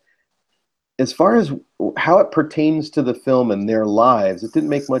witchcraft. But as far as how it pertains to the film and their lives, it didn't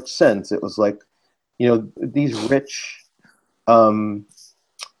make much sense. It was like, these rich,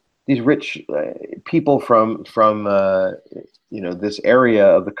 people from this area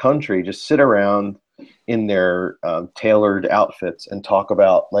of the country just sit around in their tailored outfits and talk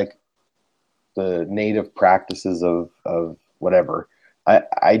about like the native practices of whatever.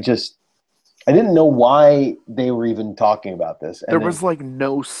 I didn't know why they were even talking about this. And there was like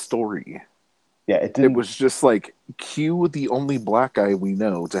no story. Yeah, it was just like cue the only black guy we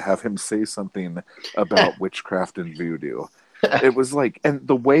know to have him say something about witchcraft and voodoo. It was like, and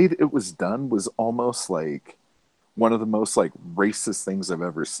the way that it was done was almost like one of the most like racist things I've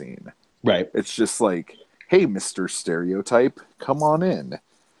ever seen. Right. It's just like, hey, Mr. Stereotype, come on in.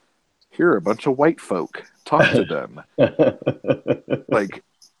 Here are a bunch of white folk. Talk to them. Like,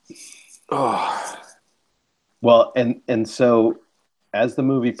 oh. Well, and so as the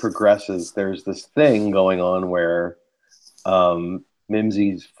movie progresses, there's this thing going on where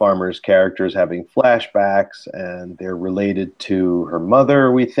Mimsy Farmer's character is having flashbacks, and they're related to her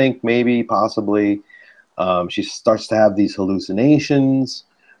mother, we think, maybe, possibly. She starts to have these hallucinations.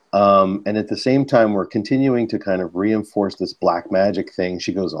 And at the same time, we're continuing to kind of reinforce this black magic thing.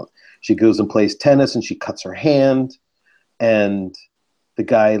 She goes and plays tennis, and she cuts her hand, and the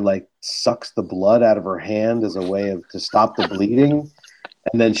guy like sucks the blood out of her hand as a way to stop the bleeding.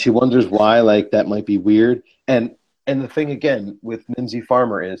 And then she wonders why, like, that might be weird. And the thing again with Mimsy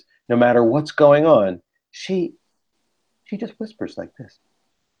Farmer is no matter what's going on, she just whispers like this.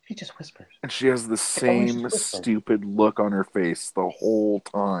 She just whispers. And she has the same stupid look on her face the whole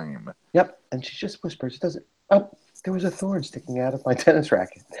time. Yep. And she just whispers. It doesn't. Oh, there was a thorn sticking out of my tennis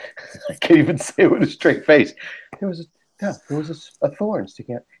racket. I can't even say it with a straight face. There was a thorn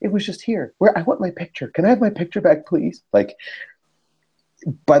sticking out. It was just here. Where I want my picture. Can I have my picture back, please? Like,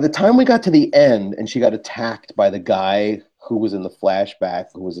 by the time we got to the end and she got attacked by the guy who was in the flashback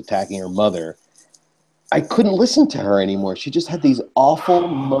who was attacking her mother, I couldn't listen to her anymore. She just had these awful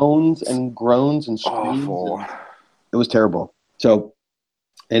moans and groans and screams. Awful. It was terrible. So,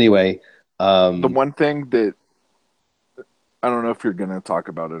 anyway. The one thing that, I don't know if you're going to talk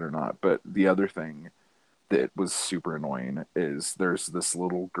about it or not, but the other thing that was super annoying is there's this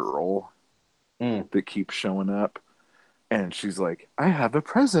little girl that keeps showing up. And she's like, I have a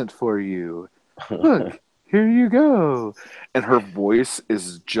present for you. Look, here you go. And her voice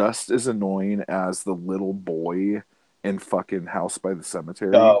is just as annoying as the little boy in fucking House by the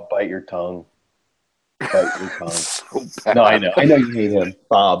Cemetery. Oh, bite your tongue. Bite your tongue. So bad. No, I know you hate him.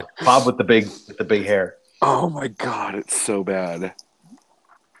 Bob with the big hair. Oh my God, it's so bad.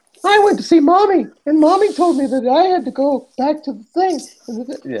 I went to see Mommy, and Mommy told me that I had to go back to the thing.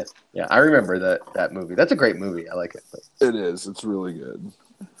 Yeah, I remember that movie. That's a great movie. I like it. It is. It's really good.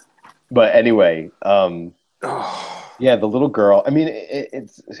 But anyway, yeah, the little girl. I mean,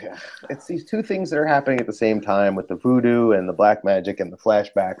 it's these two things that are happening at the same time with the voodoo and the black magic and the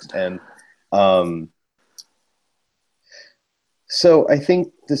flashbacks, and so I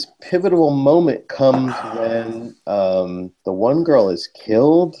think this pivotal moment comes when the one girl is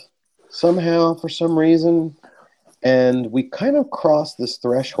killed somehow for some reason, and we kind of cross this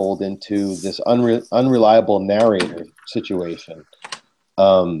threshold into this unreliable narrator situation.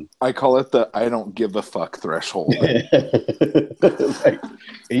 I call it the I don't give a fuck threshold. Like,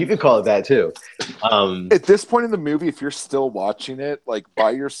 you could call it that too. At this point in the movie, if you're still watching it, like,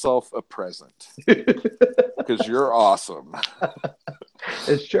 buy yourself a present because you're awesome.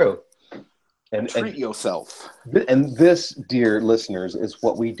 It's true. And treat yourself. And this, dear listeners, is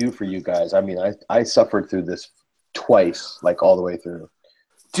what we do for you guys. I mean, I suffered through this twice, like all the way through.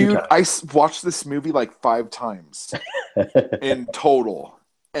 Dude, I watched this movie like 5 times in total.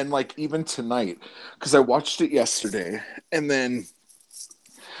 And like even tonight, because I watched it yesterday and then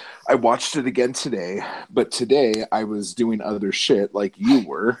I watched it again today. But today I was doing other shit like you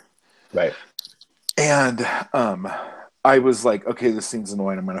were. Right. And I was like, okay, this scene's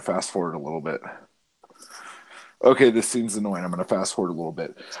annoying. I'm going to fast forward a little bit. Okay, this scene's annoying. I'm going to fast forward a little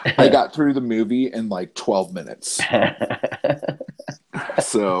bit. I got through the movie in like 12 minutes.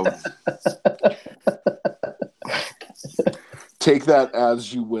 So take that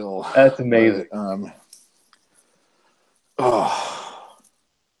as you will. That's amazing. But,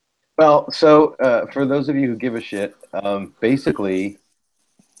 well, so for those of you who give a shit, basically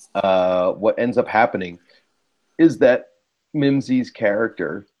what ends up happening is that Mimsy's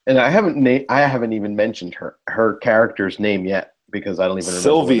character, and I haven't even mentioned her character's name yet because I don't even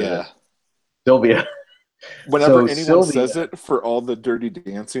remember what it is. Sylvia. Whenever So anyone Sylvia- says it, for all the Dirty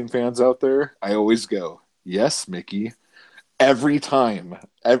Dancing fans out there, I always go, "Yes, Mickey." Every time,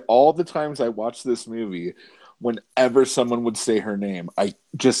 all the times I watch this movie, whenever someone would say her name, I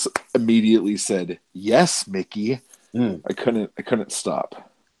just immediately said, "Yes, Mickey." I couldn't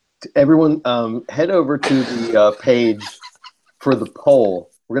stop. Everyone, head over to the page for the poll.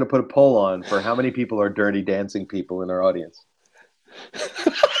 We're going to put a poll on for how many people are Dirty Dancing people in our audience.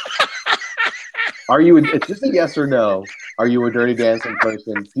 It's just a yes or no. Are you a Dirty Dancing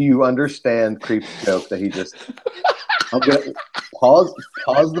person? Do you understand Creep's joke that he just... I'm going to pause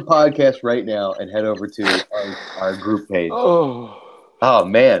the podcast right now and head over to our group page. Oh,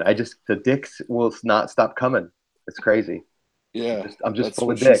 man. The dicks will not stop coming. It's crazy. Yeah. I'm just that's full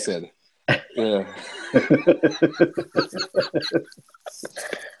what of dicks. she said. Yeah.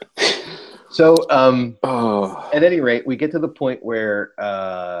 So, at any rate, we get to the point where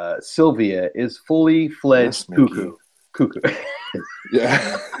Sylvia is fully fledged Yes, cuckoo.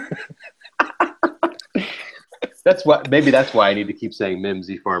 Yeah. Maybe that's why I need to keep saying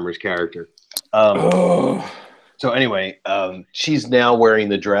Mimsy Farmer's character. So anyway, she's now wearing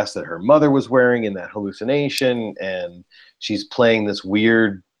the dress that her mother was wearing in that hallucination, and she's playing this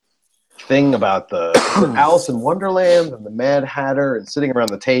weird thing about the Alice in Wonderland and the Mad Hatter and sitting around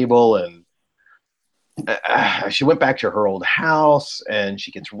the table, and she went back to her old house and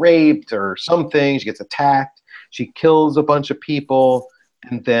she gets raped or something. She gets attacked. She kills a bunch of people,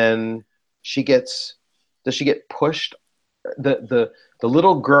 and then does she get pushed? The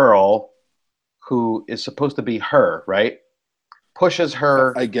little girl who is supposed to be her, right? Pushes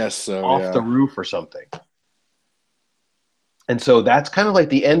her, I guess so, off the roof or something. And so that's kind of like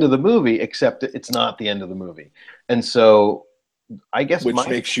the end of the movie, except it's not the end of the movie. And so I guess which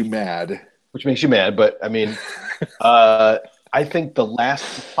makes you mad. But I mean, I think the last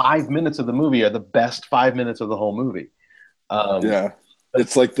 5 minutes of the movie are the best 5 minutes of the whole movie. Yeah.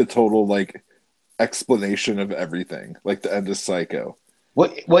 It's like the total like explanation of everything, like the end of Psycho.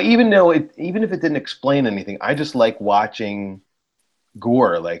 Well, even if it didn't explain anything, I just like watching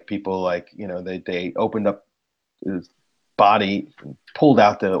gore. Like people, they opened up his body, pulled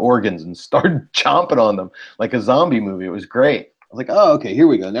out the organs, and started chomping on them like a zombie movie. It was great. I was like, oh, okay, here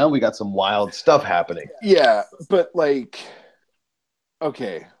we go. Now we got some wild stuff happening. Yeah, but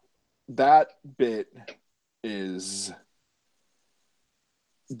okay, that bit is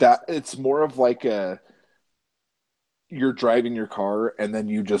that it's more of like you're driving your car and then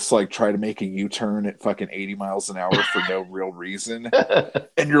you just like try to make a U-turn at fucking 80 miles an hour for no real reason.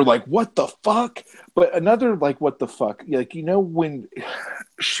 And you're like, what the fuck? But another like, what the fuck? Like, when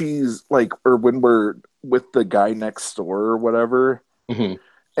she's like, or when we're with the guy next door or whatever, and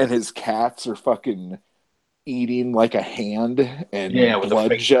his cats are fucking eating like a hand and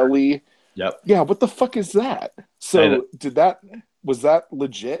blood jelly. Yep. Yeah, what the fuck is that? So was that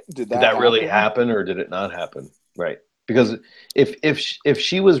legit? Did that really happen or did it not happen? Right. Because if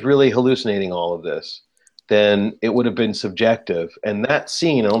she was really hallucinating all of this, then it would have been subjective. And that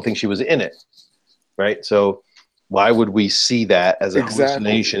scene, I don't think she was in it. Right. So why would we see that as a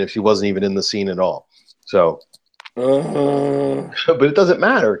hallucination if she wasn't even in the scene at all? So, but it doesn't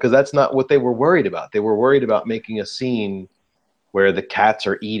matter because that's not what they were worried about. They were worried about making a scene where the cats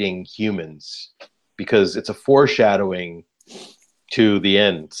are eating humans because it's a foreshadowing to the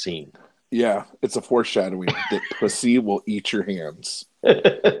end scene. Yeah, it's a foreshadowing that pussy will eat your hands.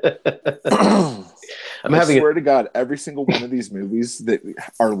 I swear to God, every single one of these movies that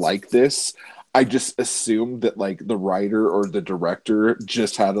are like this, I just assume that like the writer or the director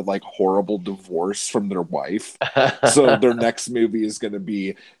just had a like horrible divorce from their wife. So their next movie is going to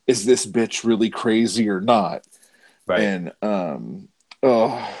be, is this bitch really crazy or not? Right. And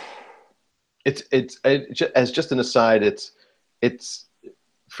it's as just an aside, it's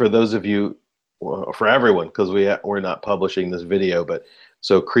for those of you, well, for everyone, because we're not publishing this video, but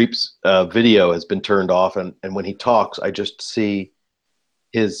so Creep's video has been turned off, and when he talks, I just see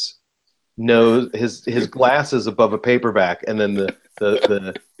his nose, his glasses above a paperback, and then the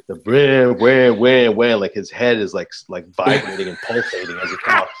wah, like his head is like vibrating and pulsating as he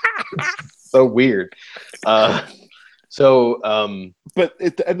talks. It's so weird. But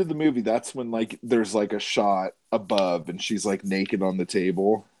at the end of the movie, that's when like there's like a shot above and she's like naked on the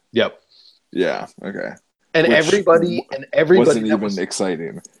table. Yep. Yeah. Okay. And everybody wasn't even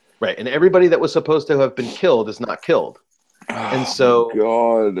exciting. Right. And everybody that was supposed to have been killed is not killed. And so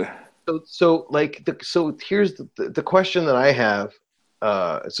God. So here's the question that I have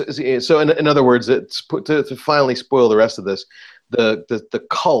So in other words, to finally spoil the rest of this, the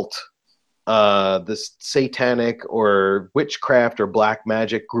cult, this satanic or witchcraft or black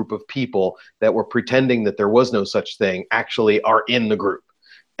magic group of people that were pretending that there was no such thing actually are in the group,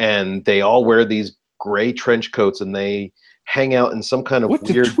 and they all wear these gray trench coats and they hang out in some kind of What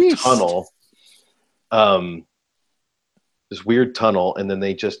the weird twist? tunnel. This weird tunnel, and then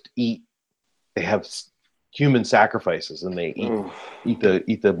they just eat. They have human sacrifices, and they eat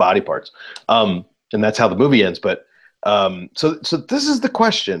the body parts. And that's how the movie ends. But so this is the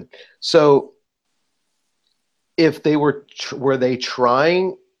question. So if they were they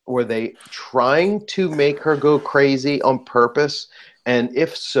trying to make her go crazy on purpose? And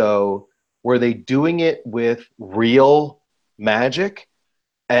if so, were they doing it with real magic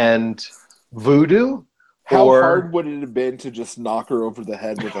and voodoo? How hard would it have been to just knock her over the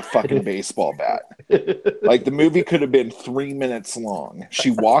head with a fucking baseball bat? Like, the movie could have been 3 minutes long.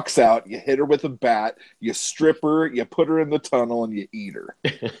 She walks out, you hit her with a bat, you strip her, you put her in the tunnel, and you eat her.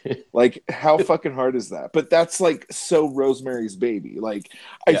 Like, how fucking hard is that? But that's, like, so Rosemary's Baby. Like,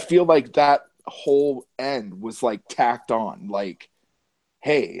 I feel like that whole end was, like, tacked on. Like,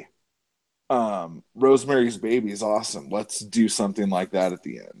 hey, Rosemary's Baby is awesome. Let's do something like that at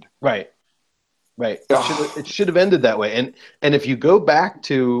the end. Right. It should have ended that way. And if you go back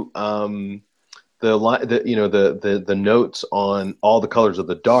to the notes on All the Colors of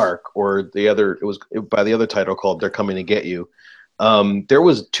the Dark, or it was by the other title called They're Coming to Get You. There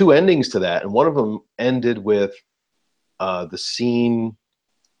was 2 endings to that, and one of them ended with the scene.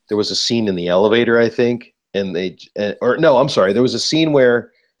 There was a scene in the elevator, I think, there was a scene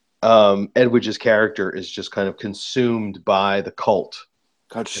where Edwidge's character is just kind of consumed by the cult.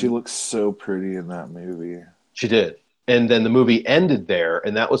 God, she looks so pretty in that movie. She did. And then the movie ended there,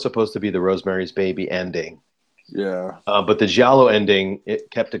 and that was supposed to be the Rosemary's Baby ending. Yeah. But the Giallo ending,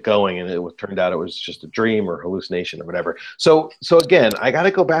 it kept it going, and it turned out it was just a dream or hallucination or whatever. So again, I got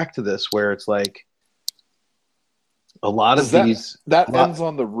to go back to this where it's like a lot of these... That ends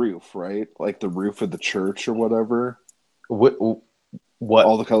on the roof, right? Like the roof of the church or whatever? What?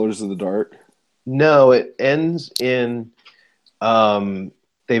 All the Colors of the Dark? No, it ends in...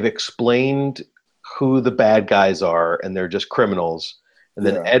 they've explained who the bad guys are, and they're just criminals. And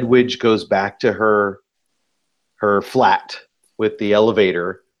then Edwidge goes back to her flat with the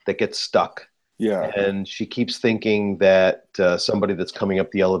elevator that gets stuck. Yeah. And she keeps thinking that somebody that's coming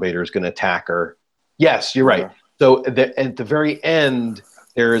up the elevator is going to attack her. Yes, you're right. So at the very end,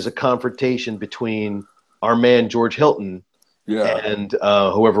 there is a confrontation between our man George Hilton and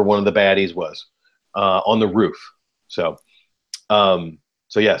whoever one of the baddies was on the roof.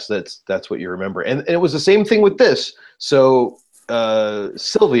 So yes, that's what you remember. And it was the same thing with this. So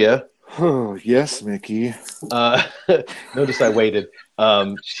Sylvia. Oh, yes, Mickey. Notice I waited.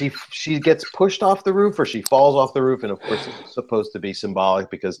 She gets pushed off the roof, or she falls off the roof, and of course it's supposed to be symbolic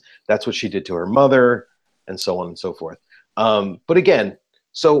because that's what she did to her mother, and so on and so forth. But again,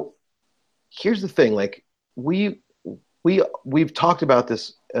 so here's the thing: like we've talked about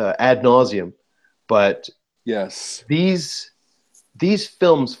this ad nauseum, but yes, these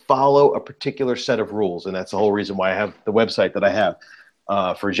films follow a particular set of rules, and that's the whole reason why I have the website that I have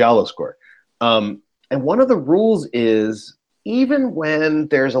for Giallo Score. And one of the rules is, even when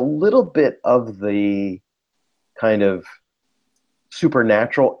there's a little bit of the kind of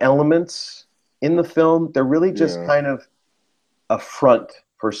supernatural elements in the film, they're really just kind of a front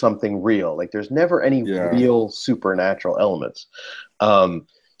for something real. Like, there's never any real supernatural elements.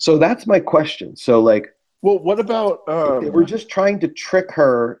 So that's my question. So, like, well, what about they were just trying to trick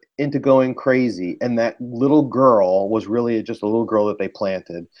her into going crazy, and that little girl was really just a little girl that they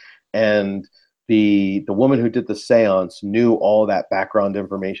planted, and the woman who did the seance knew all that background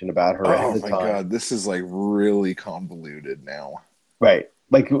information about her ahead of time. Oh my God, this is like really convoluted now. Right.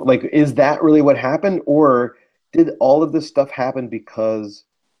 Like is that really what happened, or did all of this stuff happen because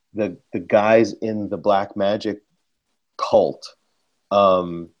the guys in the black magic cult,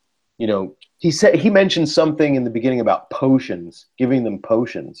 he mentioned something in the beginning about potions, giving them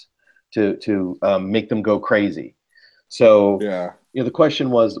potions to make them go crazy. So the question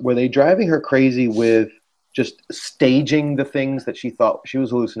was, were they driving her crazy with just staging the things that she thought she was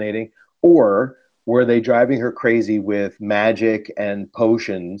hallucinating, or were they driving her crazy with magic and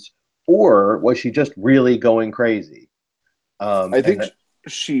potions, or was she just really going crazy? I think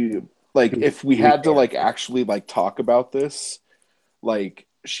she, like, if we had to like actually like talk about this, like,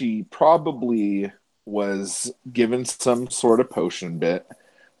 she probably was given some sort of potion bit,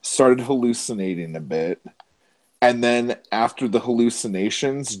 started hallucinating a bit, and then after the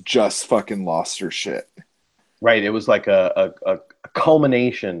hallucinations, just fucking lost her shit. Right. It was like a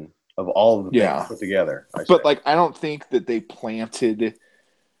culmination of all of the Yeah. things put together. But like, I don't think that they planted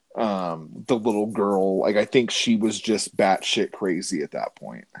the little girl. Like, I think she was just batshit crazy at that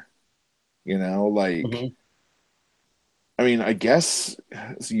point. You know, like, Mhm. I mean, I guess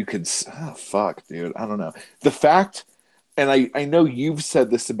you could. Oh, fuck, dude. I don't know. The fact, and I know you've said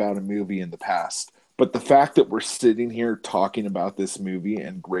this about a movie in the past, but the fact that we're sitting here talking about this movie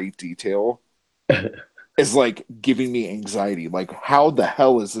in great detail is like giving me anxiety. Like, how the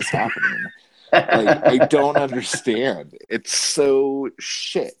hell is this happening? Like, I don't understand. It's so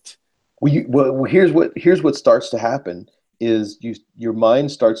shit. Well, here's what starts to happen is your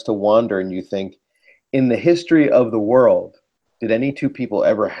mind starts to wander and you think, in the history of the world, did any two people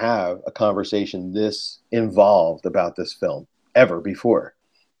ever have a conversation this involved about this film ever before?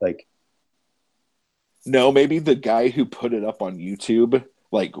 Like, No, maybe the guy who put it up on YouTube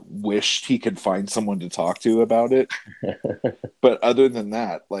like wished he could find someone to talk to about it. But other than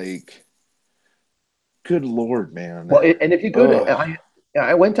that, like, good Lord, man. well, and if you go Ugh. to,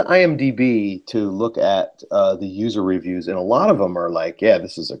 I went to IMDb to look at the user reviews, and a lot of them are like, yeah,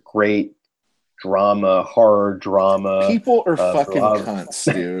 this is a great drama, horror drama. People are fucking love.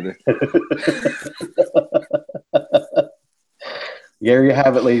 cunts, dude. There you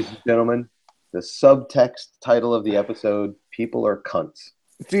have it, ladies and gentlemen. The subtext title of the episode: People are cunts.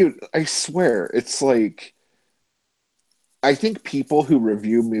 Dude, I swear, it's like, I think people who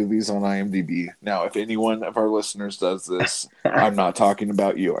review movies on IMDb, now, if anyone of our listeners does this, I'm not talking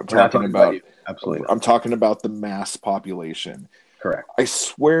about you. I'm We're not talking about you. Absolutely not. I'm talking about the mass population. Correct. I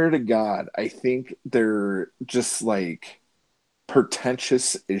swear to God, I think they're just like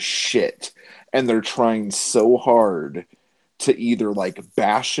pretentious as shit. And they're trying so hard to either like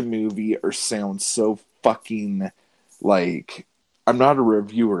bash a movie or sound so fucking like, I'm not a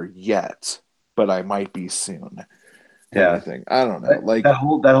reviewer yet, but I might be soon. Yeah. Anything. I don't know. Like that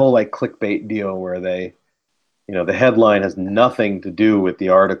whole like clickbait deal where they, the headline has nothing to do with the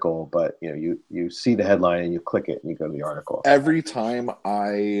article, but you see the headline and you click it and you go to the article. every time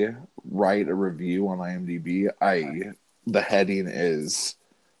I write a review on IMDb, the heading is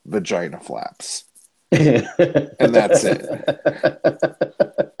vagina flaps. And that's it.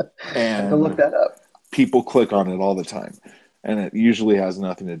 I have to look And that up. people click on it all the time. And it usually has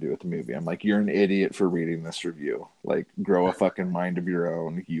nothing to do with the movie. I'm like, you're an idiot for reading this review. Like, grow a fucking mind of your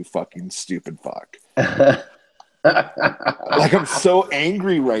own, you fucking stupid fuck. Like, I'm so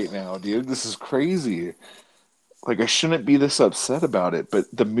angry right now, dude. This is crazy. Like, I shouldn't be this upset about it, but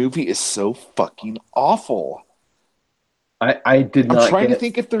the movie is so fucking awful. I did not. I'm trying to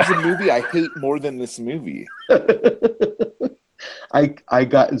think if there's a movie I hate more than this movie. I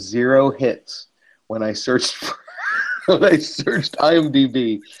got 0 hits when I searched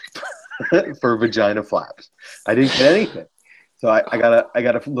IMDb for vagina flaps. I didn't get anything. So I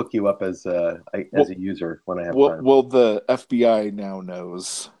gotta look you up as a user when I have time. Well, the FBI now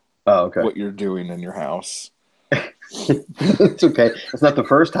knows Okay. what you're doing in your house. It's okay. It's not the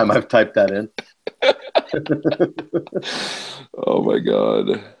first time I've typed that in. Oh my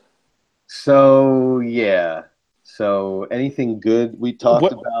god. So yeah. So anything good we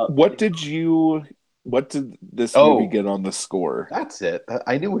talked about? What did this movie get on the score? That's it.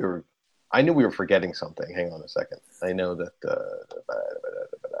 I knew we were forgetting something. Hang on a second. I know that.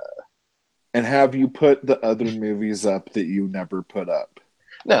 And have you put the other movies up that you never put up?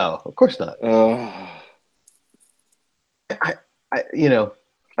 No, of course not.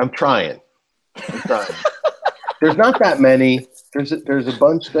 I'm trying. There's not that many. There's a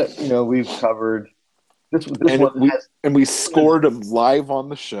bunch that we've covered. We scored them live on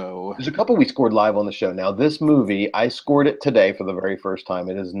the show. There's a couple we scored live on the show. Now, this movie, I scored it today for the very first time.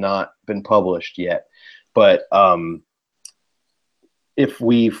 It has not been published yet, but if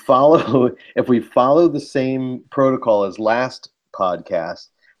we follow the same protocol as last podcast,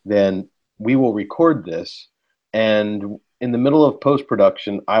 then we will record this, and in the middle of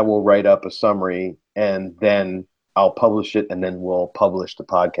post-production, I will write up a summary, and then I'll publish it, and then we'll publish the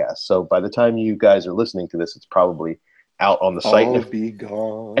podcast. So by the time you guys are listening to this, it's probably out on the site. I'll be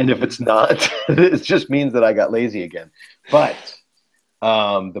gone. And if it's not, it just means that I got lazy again. But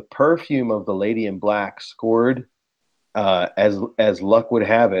the Perfume of the Lady in Black scored, as luck would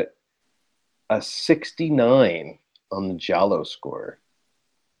have it, a 69 on the Giallo score.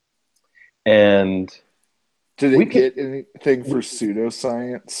 And did it get anything for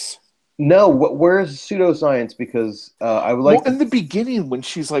pseudoscience? No, where's pseudoscience? Because I would like. Well, in the beginning, when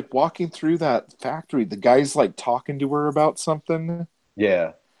she's like walking through that factory, the guy's like talking to her about something.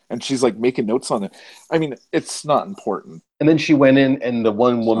 Yeah. and she's like making notes on it. I mean, it's not important. And then she went in, and the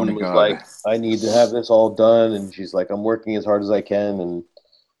one woman my was God. like, "I need to have this all done," and she's like, "I'm working as hard as I can."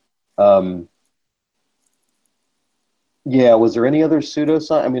 And yeah, was there any other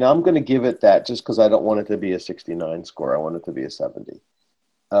pseudoscience? I mean, I'm going to give it that just because I don't want it to be a 69 score. I want it to be a 70.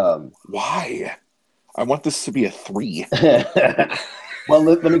 Why? I want this to be a 3. Well,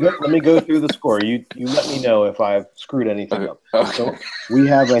 let me go through the score. You let me know if I've screwed anything up. Okay. So we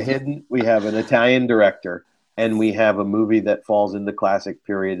have an Italian director, and we have a movie that falls in the classic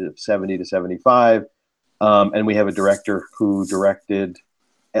period of 70 to 75, and we have a director who directed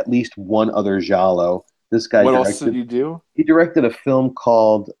at least one other giallo. This guy. What else did you do? He directed a film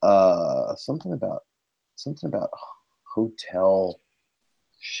called something about hotel.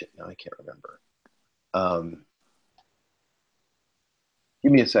 Shit, no, I can't remember.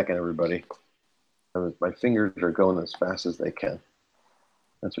 Give me a second, everybody. My fingers are going as fast as they can.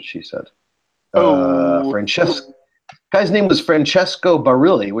 That's what she said. Francesco. Guy's name was Francesco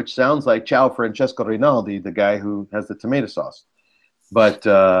Barilli, which sounds like Ciao Francesco Rinaldi, the guy who has the tomato sauce. But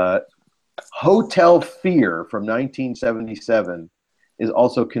Hotel Fear from 1977 is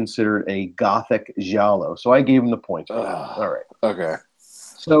also considered a gothic giallo. So I gave him the points for that. All right. Okay.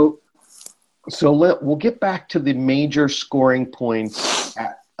 So we'll get back to the major scoring points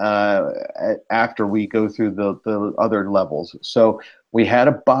after we go through the other levels. So we had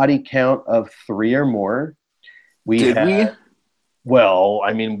a body count of 3 or more. Did we? Well,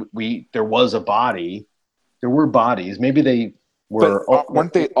 I mean, there was a body. There were bodies. Maybe they were.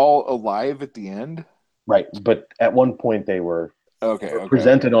 Weren't they all alive at the end? Right, but at one point they were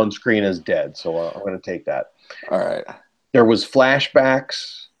presented on screen as dead. So I'm going to take that. All right. There was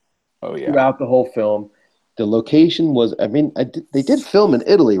flashbacks. Oh yeah. Throughout the whole film. The location was, I mean, they did film in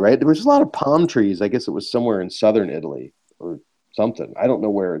Italy, right? There was a lot of palm trees. I guess it was somewhere in southern Italy or something. I don't know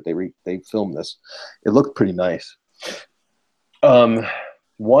where they filmed this. It looked pretty nice. One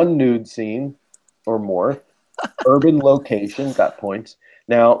nude scene or more. Urban location, got points.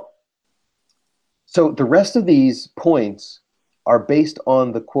 Now, so the rest of these points are based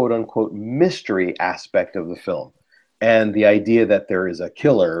on the quote-unquote mystery aspect of the film and the idea that there is a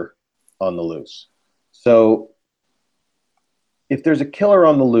killer on the loose. So if there's a killer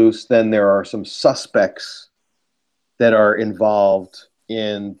on the loose, then there are some suspects that are involved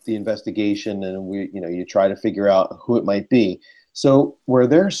in the investigation, and you try to figure out who it might be. So were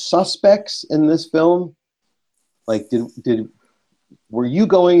there suspects in this film? Like, were you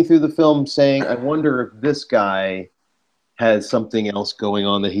going through the film saying, I wonder if this guy has something else going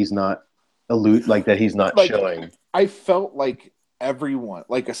on that he's not showing? I felt like everyone,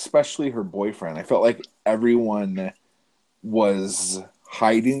 like especially her boyfriend, I felt like everyone was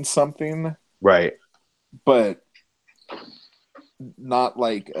hiding something, right? But not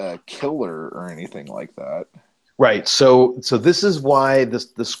like a killer or anything like that, right? So this is why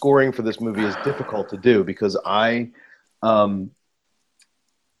the scoring for this movie is difficult to do, because I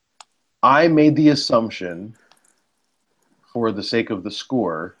made the assumption, for the sake of the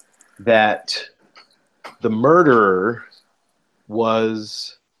score, that the murderer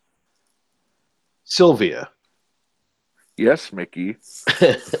was Sylvia. Yes, Mickey.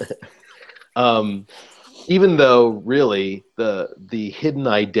 Even though really the hidden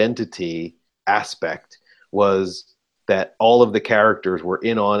identity aspect was that all of the characters were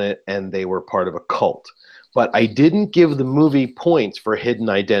in on it and they were part of a cult. But I didn't give the movie points for hidden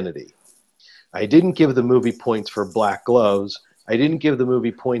identity. I didn't give the movie points for Black Gloves. I didn't give the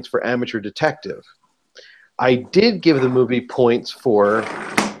movie points for Amateur Detective. I did give the movie points for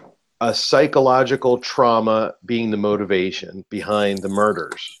a psychological trauma being the motivation behind the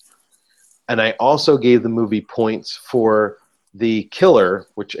murders. And I also gave the movie points for the killer,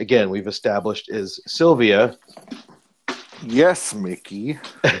 which again we've established is Sylvia. Yes, Mickey.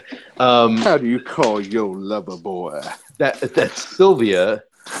 How do you call your lover boy? That Sylvia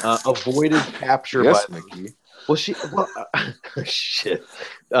avoided capture yes, by Mickey. Shit.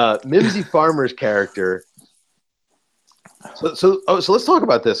 Mimsy Farmer's character. So let's talk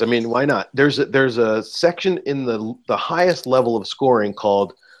about this. I mean, why not? There's a section in the highest level of scoring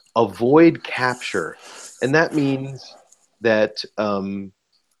called avoid capture, and that means that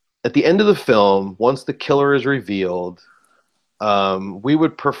at the end of the film, once the killer is revealed, we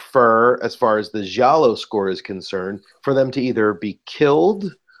would prefer, as far as the giallo score is concerned, for them to either be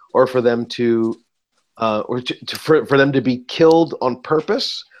killed or for them to be killed on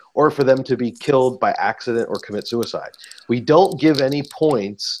purpose, or for them to be killed by accident or commit suicide. We don't give any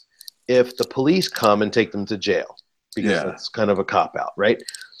points if the police come and take them to jail, because that's kind of a cop-out, right?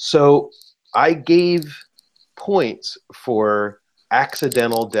 So I gave points for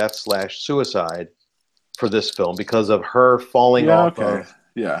accidental death / suicide for this film because of her falling off of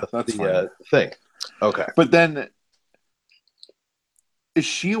that's the fine. thing. Okay. But then, is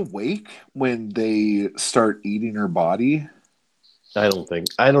she awake when they start eating her body? I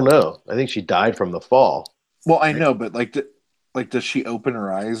don't know. I think she died from the fall. Well, I know, but does she open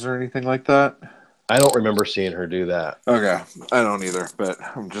her eyes or anything like that? I don't remember seeing her do that. Okay, I don't either, but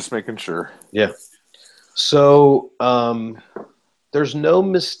I'm just making sure. Yeah. So there's no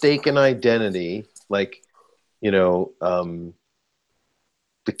mistaken identity. Like, the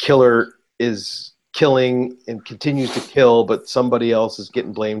killer is killing and continues to kill, but somebody else is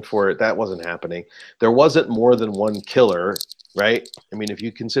getting blamed for it. That wasn't happening. There wasn't more than one killer, right? I mean, if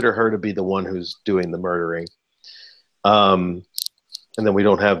you consider her to be the one who's doing the murdering. And then we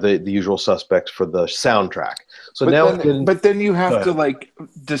don't have the usual suspects for the soundtrack. So but then you have to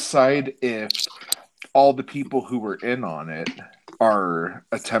decide if all the people who were in on it are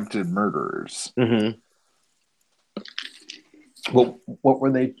attempted murderers. Mm-hmm. Well, what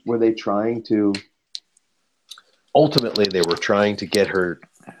were they? Were they trying to? Ultimately, they were trying to get her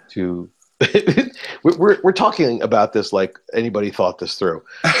to. we're talking about this like anybody thought this through.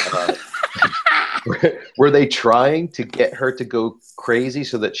 Were they trying to get her to go crazy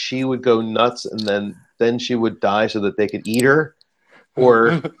so that she would go nuts and then she would die so that they could eat her?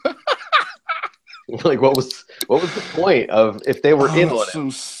 Or like what was the point of if they were in on it? So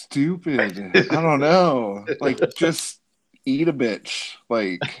stupid. I don't know. Like just eat a bitch.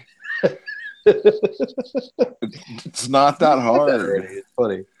 Like it's not that hard. It's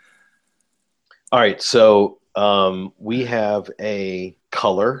funny. All right, so we have a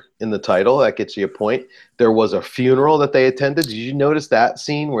color in the title that gets you a point. There was a funeral that they attended. Did you notice that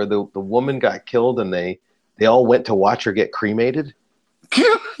scene where the woman got killed and they all went to watch her get cremated?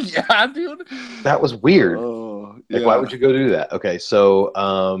 Yeah, dude. That was weird. Oh, like, why would you go do that? Okay, so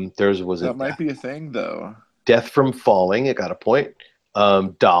that might be a thing though. Death from Falling, it got a point.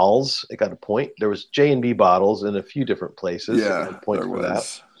 Dolls, it got a point. There was J&B bottles in a few different places. Yeah, it got a point for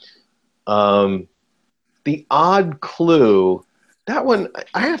was. That. The Odd Clue, that one,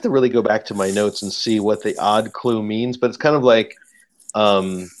 I have to really go back to my notes and see what the odd clue means, but it's kind of like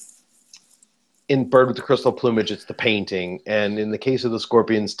in Bird with the Crystal Plumage, it's the painting, and in the case of the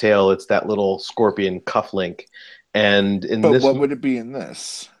Scorpion's Tail, it's that little scorpion cufflink. And what would it be in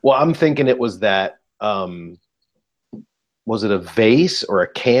this? Well, I'm thinking it was that, was it a vase or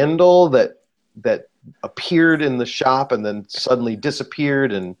a candle that appeared in the shop and then suddenly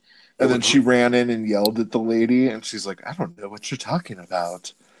disappeared and then she ran in and yelled at the lady, and she's like, I don't know what you're talking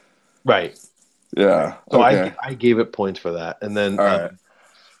about. Right. Yeah. So okay. I gave it points for that. And then right.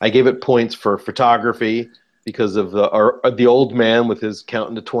 I gave it points for photography because of the old man with his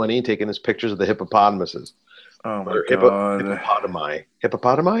counting to 20 taking his pictures of the hippopotamuses. Oh, my God.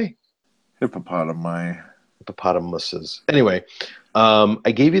 Hippopotami? Hippopotamuses. Anyway,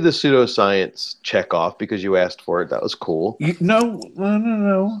 I gave you the pseudoscience check off because you asked for it. That was cool. No.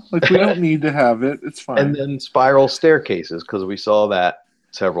 Like, we don't need to have it. It's fine. And then spiral staircases because we saw that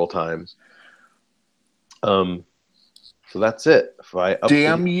several times. So that's it.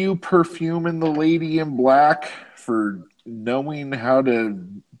 Damn you, Perfume and the Lady in Black, for knowing how to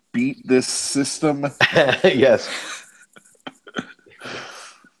beat this system. Yes.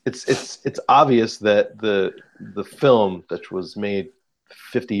 It's obvious that the film that was made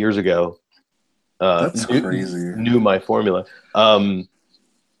 50 years ago that's crazy. Knew my formula.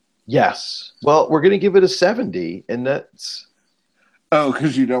 Yes. Well, we're going to give it a 70, and that's... Oh,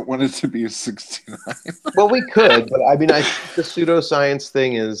 because you don't want it to be a 69. Well, we could, but I mean, I think the pseudoscience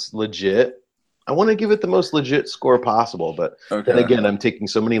thing is legit. I want to give it the most legit score possible, but then again, I'm taking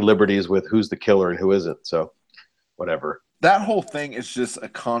so many liberties with who's the killer and who isn't, so whatever. That whole thing is just a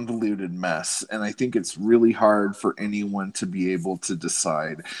convoluted mess, and I think it's really hard for anyone to be able to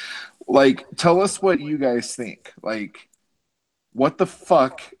decide. Like, tell us what you guys think. Like, what the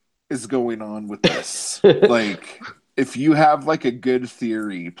fuck is going on with this? Like, if you have, like, a good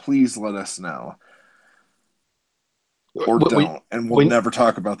theory, please let us know. Or don't, and we'll never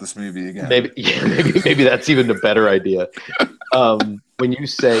talk about this movie again. Maybe that's even a better idea. When you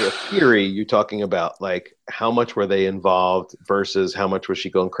say a theory, you're talking about like how much were they involved versus how much was she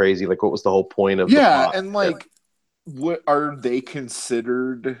going crazy? Like, what was the whole point of the plot? And like, what are they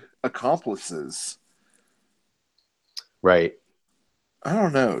considered accomplices? Right. I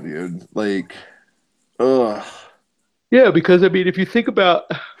don't know, dude. Like, ugh. Yeah, because I mean, if you think about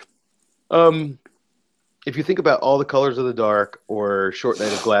All the Colors of the Dark or Short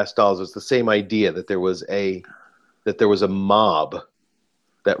Night of Glass Dolls, it's the same idea that there was a mob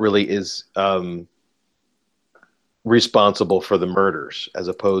that really is responsible for the murders as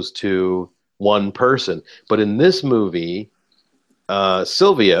opposed to one person. But in this movie,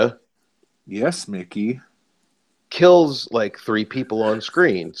 Sylvia Yes, Mickey. kills like 3 people on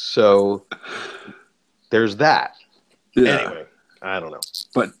screen. So there's that. Yeah. Anyway, I don't know.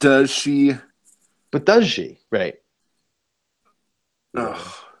 But does she? But does she? Right.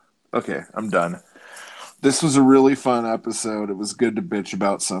 Ugh. Okay, I'm done. This was a really fun episode. It was good to bitch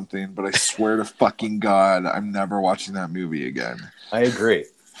about something, but I swear to fucking God, I'm never watching that movie again. I agree.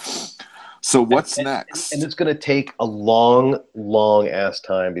 So what's next? And it's going to take a long, long ass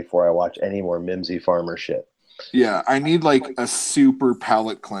time before I watch any more Mimsy Farmer shit. Yeah, I need like a super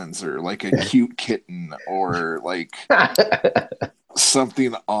palate cleanser, like a cute kitten or like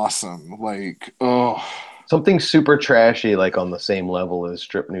something awesome. Like, oh. Something super trashy, like on the same level as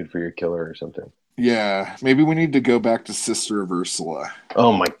Strip Nude for Your Killer or something. Yeah, maybe we need to go back to Sister of Ursula.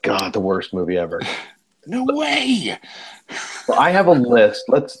 Oh my God, the worst movie ever. No way. Well, I have a list.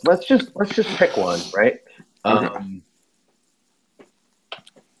 Let's just pick one, right? Okay.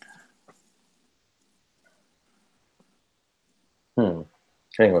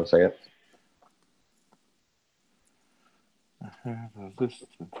 Hang on a second.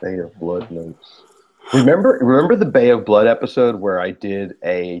 Bay of Blood notes. Remember the Bay of Blood episode where I did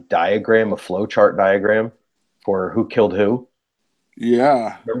a diagram, a flowchart diagram for who killed who?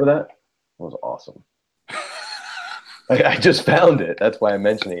 Yeah. Remember that? It was awesome. I just found it. That's why I'm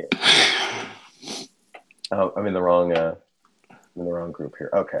mentioning it. I'm in the wrong group here.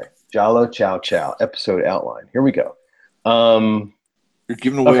 Okay. Jalo Chow Chow episode outline. Here we go. You're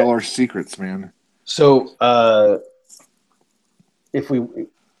giving away all our secrets, man. So let me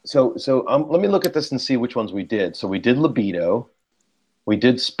look at this and see which ones we did. So we did Libido, we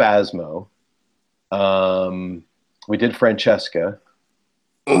did Spasmo, we did Francesca,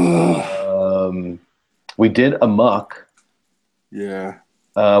 we did Amok. Yeah.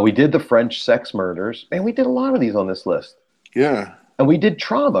 We did the French sex murders. Man, we did a lot of these on this list. Yeah. And we did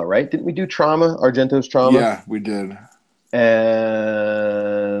Trauma, right? Didn't we do Trauma? Argento's Trauma? Yeah, we did.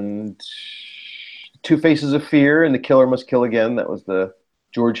 And Two Faces of Fear and The Killer Must Kill Again. That was the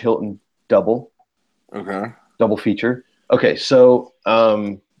George Hilton double feature. Okay, so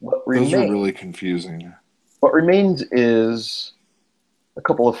those are really confusing. What remains is a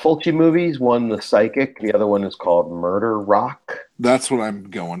couple of Fulci movies. One, The Psychic. The other one is called Murder Rock. That's what I'm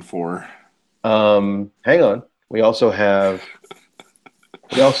going for. Hang on. We also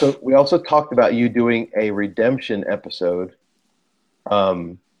talked about you doing a redemption episode.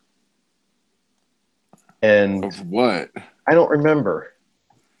 And of what? I don't remember.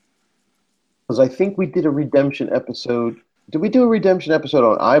 Because I think we did a redemption episode. Did we do a redemption episode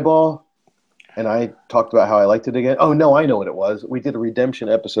on Eyeball? And I talked about how I liked it again. Oh no, I know what it was. We did a redemption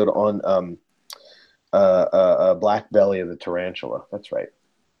episode on Black Belly of the Tarantula. That's right.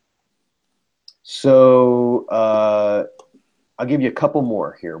 So I'll give you a couple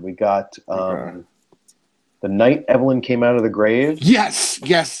more here. We got The Night Evelyn Came Out of the Grave. Yes.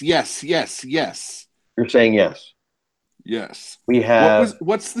 You're saying yes. Yes. We have.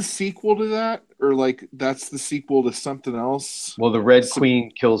 What's the sequel to that? Or like that's the sequel to something else? Well, The Red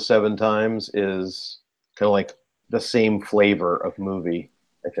Queen Kills 7 Times is kind of like the same flavor of movie,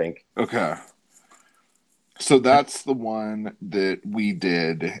 I think. Okay. So that's the one that we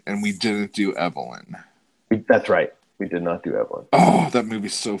did, and we didn't do Evelyn. That's right. We did not do Evelyn. Oh, that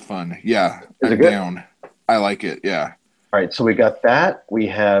movie's so fun. Yeah, I'm down. I like it, yeah. All right, so we got that. We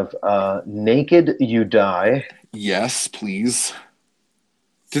have Naked You Die. Yes, please.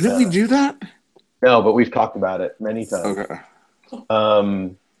 Didn't we do that? No, but we've talked about it many times. Okay.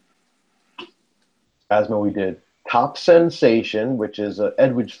 Asma, we did Top Sensation, which is an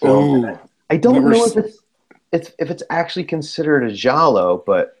Edwidge film. Ooh, I don't know if it's actually considered a giallo,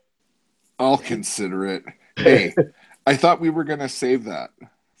 but I'll consider it. Hey, I thought we were gonna save that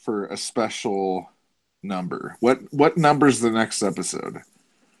for a special number. What number's the next episode?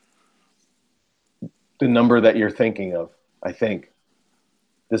 The number that you're thinking of, I think.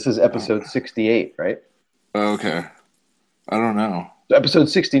 This is episode 68, right? Okay. I don't know. So episode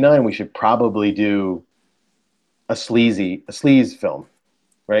 69, we should probably do a sleaze film,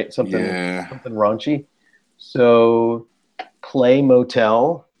 right? Something raunchy. So Play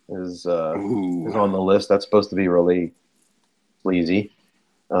Motel is on the list. That's supposed to be really sleazy.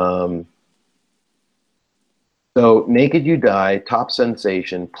 So Naked You Die, Top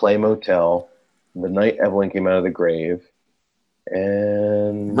Sensation, Play Motel, The Night Evelyn Came Out of the Grave,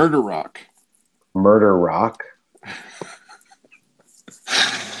 and Murder Rock.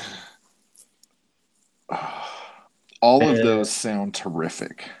 All of those sound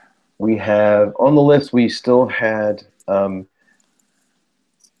terrific. We have on the list. We still had. Well,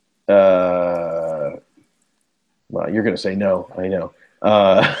 you're going to say no. I know.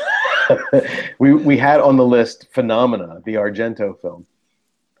 We had on the list Phenomena, the Argento film.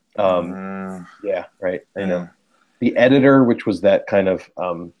 Yeah, right. I know. The Editor, which was that kind of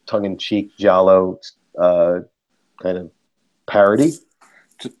tongue-in-cheek giallo kind of parody.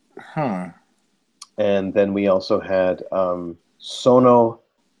 Huh. And then we also had Sono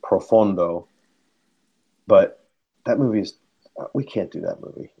Profondo. But that movie is... We can't do that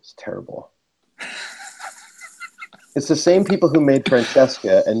movie. It's terrible. It's the same people who made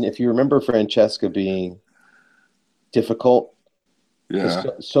Francesca, and if you remember Francesca being difficult,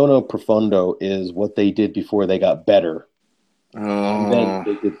 Sono Profondo is what they did before they got better. And then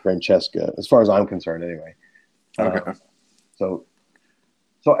they did Francesca, as far as I'm concerned, anyway. Okay. So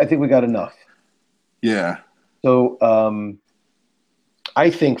I think we got enough. Yeah. So I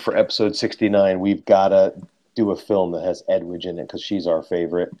think for episode 69, we've got to do a film that has Edwidge in it because she's our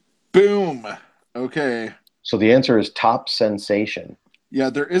favorite. Boom. Okay. So the answer is Top Sensation. Yeah,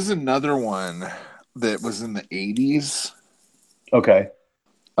 there is another one that was in the 80s. Okay.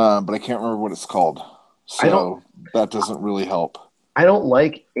 But I can't remember what it's called. So that doesn't really help. I don't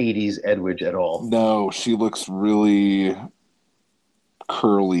like 80s Edwidge at all. No, she looks really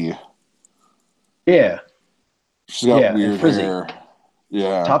curly. Yeah. She's got weird hair.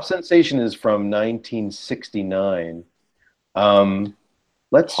 Yeah. Top Sensation is from 1969.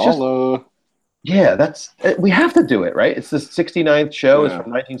 Let's just... Yeah, we have to do it, right? It's the 69th show. It's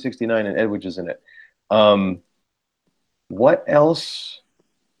from 1969, and Edwidge is in it. What else?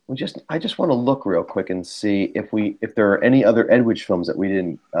 I just want to look real quick and see if there are any other Edwidge films that we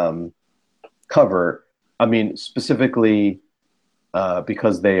didn't cover. I mean, specifically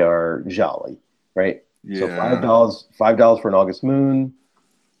because they are jolly, right? Yeah. So $5 for an August Moon.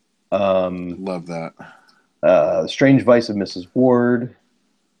 Love that. Strange Vice of Mrs. Ward.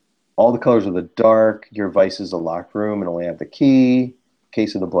 All the Colors of the Dark. Your Vice is a Locked Room and Only Have the Key.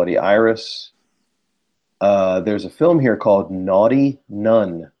 Case of the Bloody Iris. There's a film here called Naughty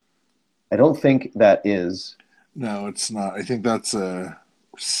Nun. I don't think that is. No, it's not. I think that's a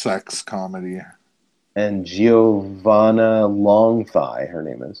sex comedy. And Giovanna Longthigh, her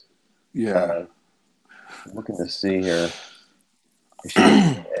name is. Yeah. I'm looking to see here. If she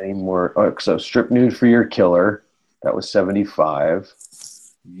any more. Oh, so Strip Nude for Your Killer. That was 75.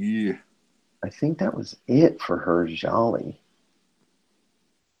 Yeah. I think that was it for her jolly.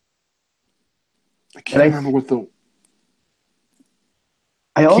 I can't remember what the...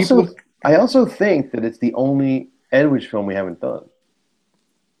 I also think that it's the only Edwidge film we haven't done.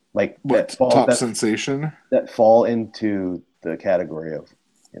 Like Top Sensation? That fall into the category of,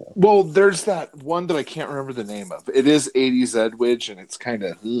 Well, there's that one that I can't remember the name of. It is 80s Edwidge, and it's kind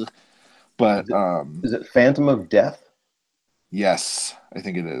of... But... Is it Phantom of Death? Yes, I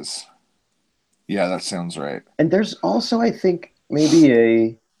think it is. Yeah, that sounds right. And there's also, I think,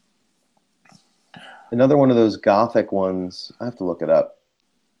 maybe another one of those gothic ones. I have to look it up.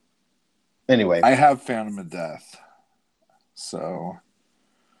 Anyway. I have Phantom of Death. So.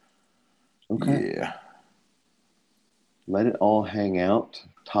 Okay. Yeah. Let It All Hang Out.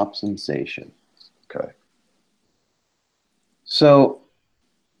 Top Sensation. Okay. So,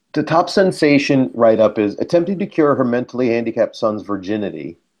 the Top Sensation write-up is attempting to cure her mentally handicapped son's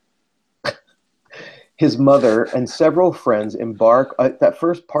virginity. His mother and several friends embark... that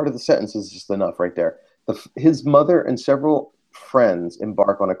first part of the sentence is just enough right there. His mother and several friends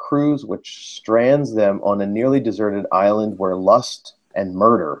embark on a cruise which strands them on a nearly deserted island where lust and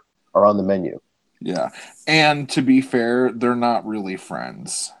murder are on the menu. Yeah. And to be fair, they're not really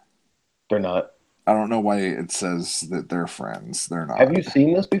friends. They're not. I don't know why it says that they're friends. They're not. Have you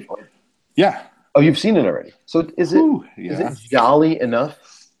seen this before? Yeah. Oh, you've seen it already. So is it jolly enough?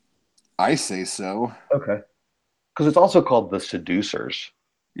 I say so. Okay. Because it's also called The Seducers.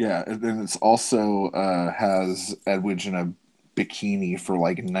 Yeah, and it's also has Edwidge in a bikini for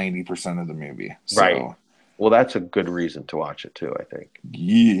like 90% of the movie. So. Right. Well, that's a good reason to watch it too, I think.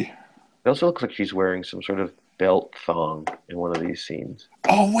 Yeah. It also looks like she's wearing some sort of belt thong in one of these scenes.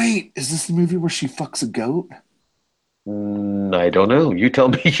 Oh, wait. Is this the movie where she fucks a goat? I don't know. You tell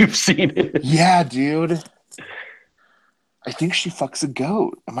me you've seen it. Yeah, dude. I think she fucks a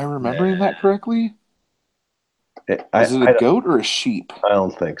goat. Am I remembering that correctly? Is it a goat or a sheep? I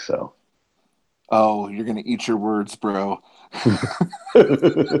don't think so. Oh, you're going to eat your words, bro.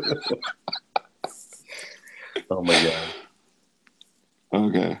 Oh, my God.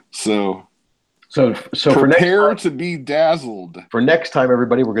 Okay, so for prepare to be dazzled. For next time,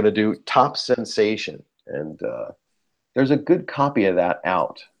 everybody, we're going to do Top Sensation, and there's a good copy of that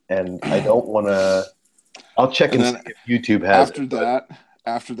out. and I don't want to. I'll check and And see then if YouTube has after it, but-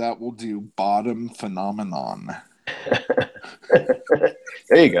 after that, we'll do bottom phenomenon.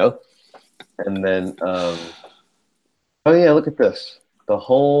 There you go. And then, oh yeah, look at this. The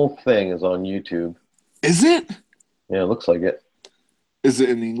whole thing is on YouTube. Is it? Yeah, it looks like it. Is it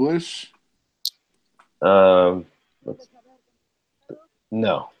in English? Let's-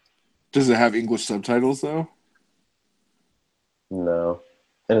 no, Does it have English subtitles though? no,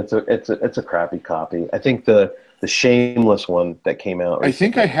 and it's a crappy copy. I think the Shameless one that came out. I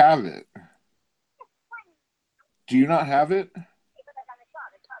think I have it. Do you not have it?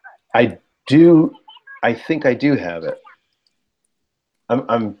 I do. I think I do have it.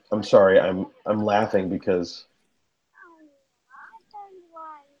 I'm sorry. I'm laughing because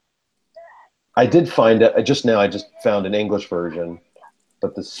I did find it just now. I just found an English version,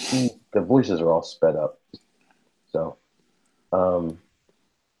 but the voices are all sped up. So,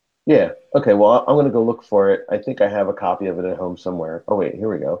 yeah. Okay. Well, I'm gonna go look for it. I think I have a copy of it at home somewhere. Oh wait,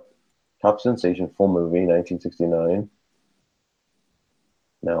 here we go. Top Sensation full movie, 1969.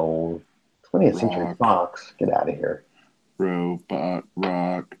 No, 20th Century Rock. Fox. Get out of here. Robot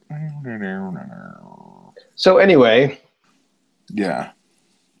rock. So anyway, Yeah.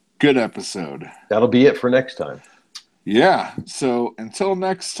 Good episode. that'll be it for next time. Yeah. So until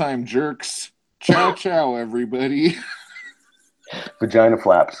next time, jerks. Ciao, ciao, everybody. Vagina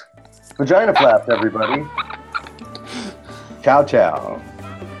flaps. Vagina flaps, everybody. Ciao, ciao.